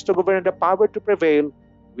the grace to govern and the power to prevail,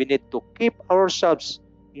 we need to keep ourselves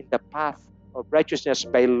in the path of righteousness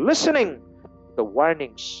by listening to the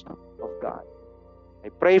warnings of God. I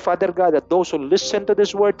pray, Father God, that those who listen to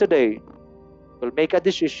this word today will make a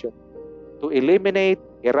decision to eliminate,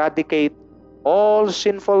 eradicate all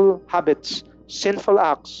sinful habits, sinful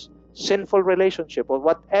acts, sinful relationship, or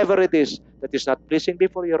whatever it is that is not pleasing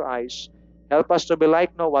before your eyes. Help us to be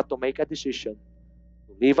like Noah, to make a decision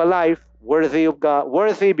to live a life worthy of God,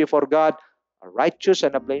 worthy before God, a righteous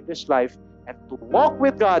and a blameless life, and to walk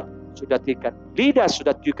with God so that He can lead us, so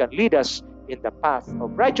that you can lead us in the path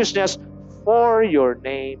of righteousness for your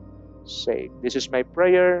name's sake. This is my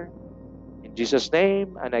prayer in Jesus'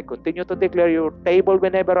 name, and I continue to declare your table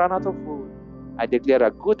will never run out of food. I declare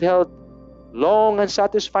a good health, long and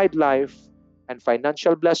satisfied life, and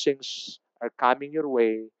financial blessings are coming your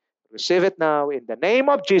way. Receive it now in the name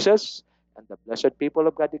of Jesus, and the blessed people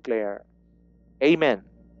of God declare, Amen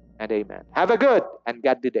and Amen. Have a good and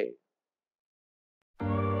godly day.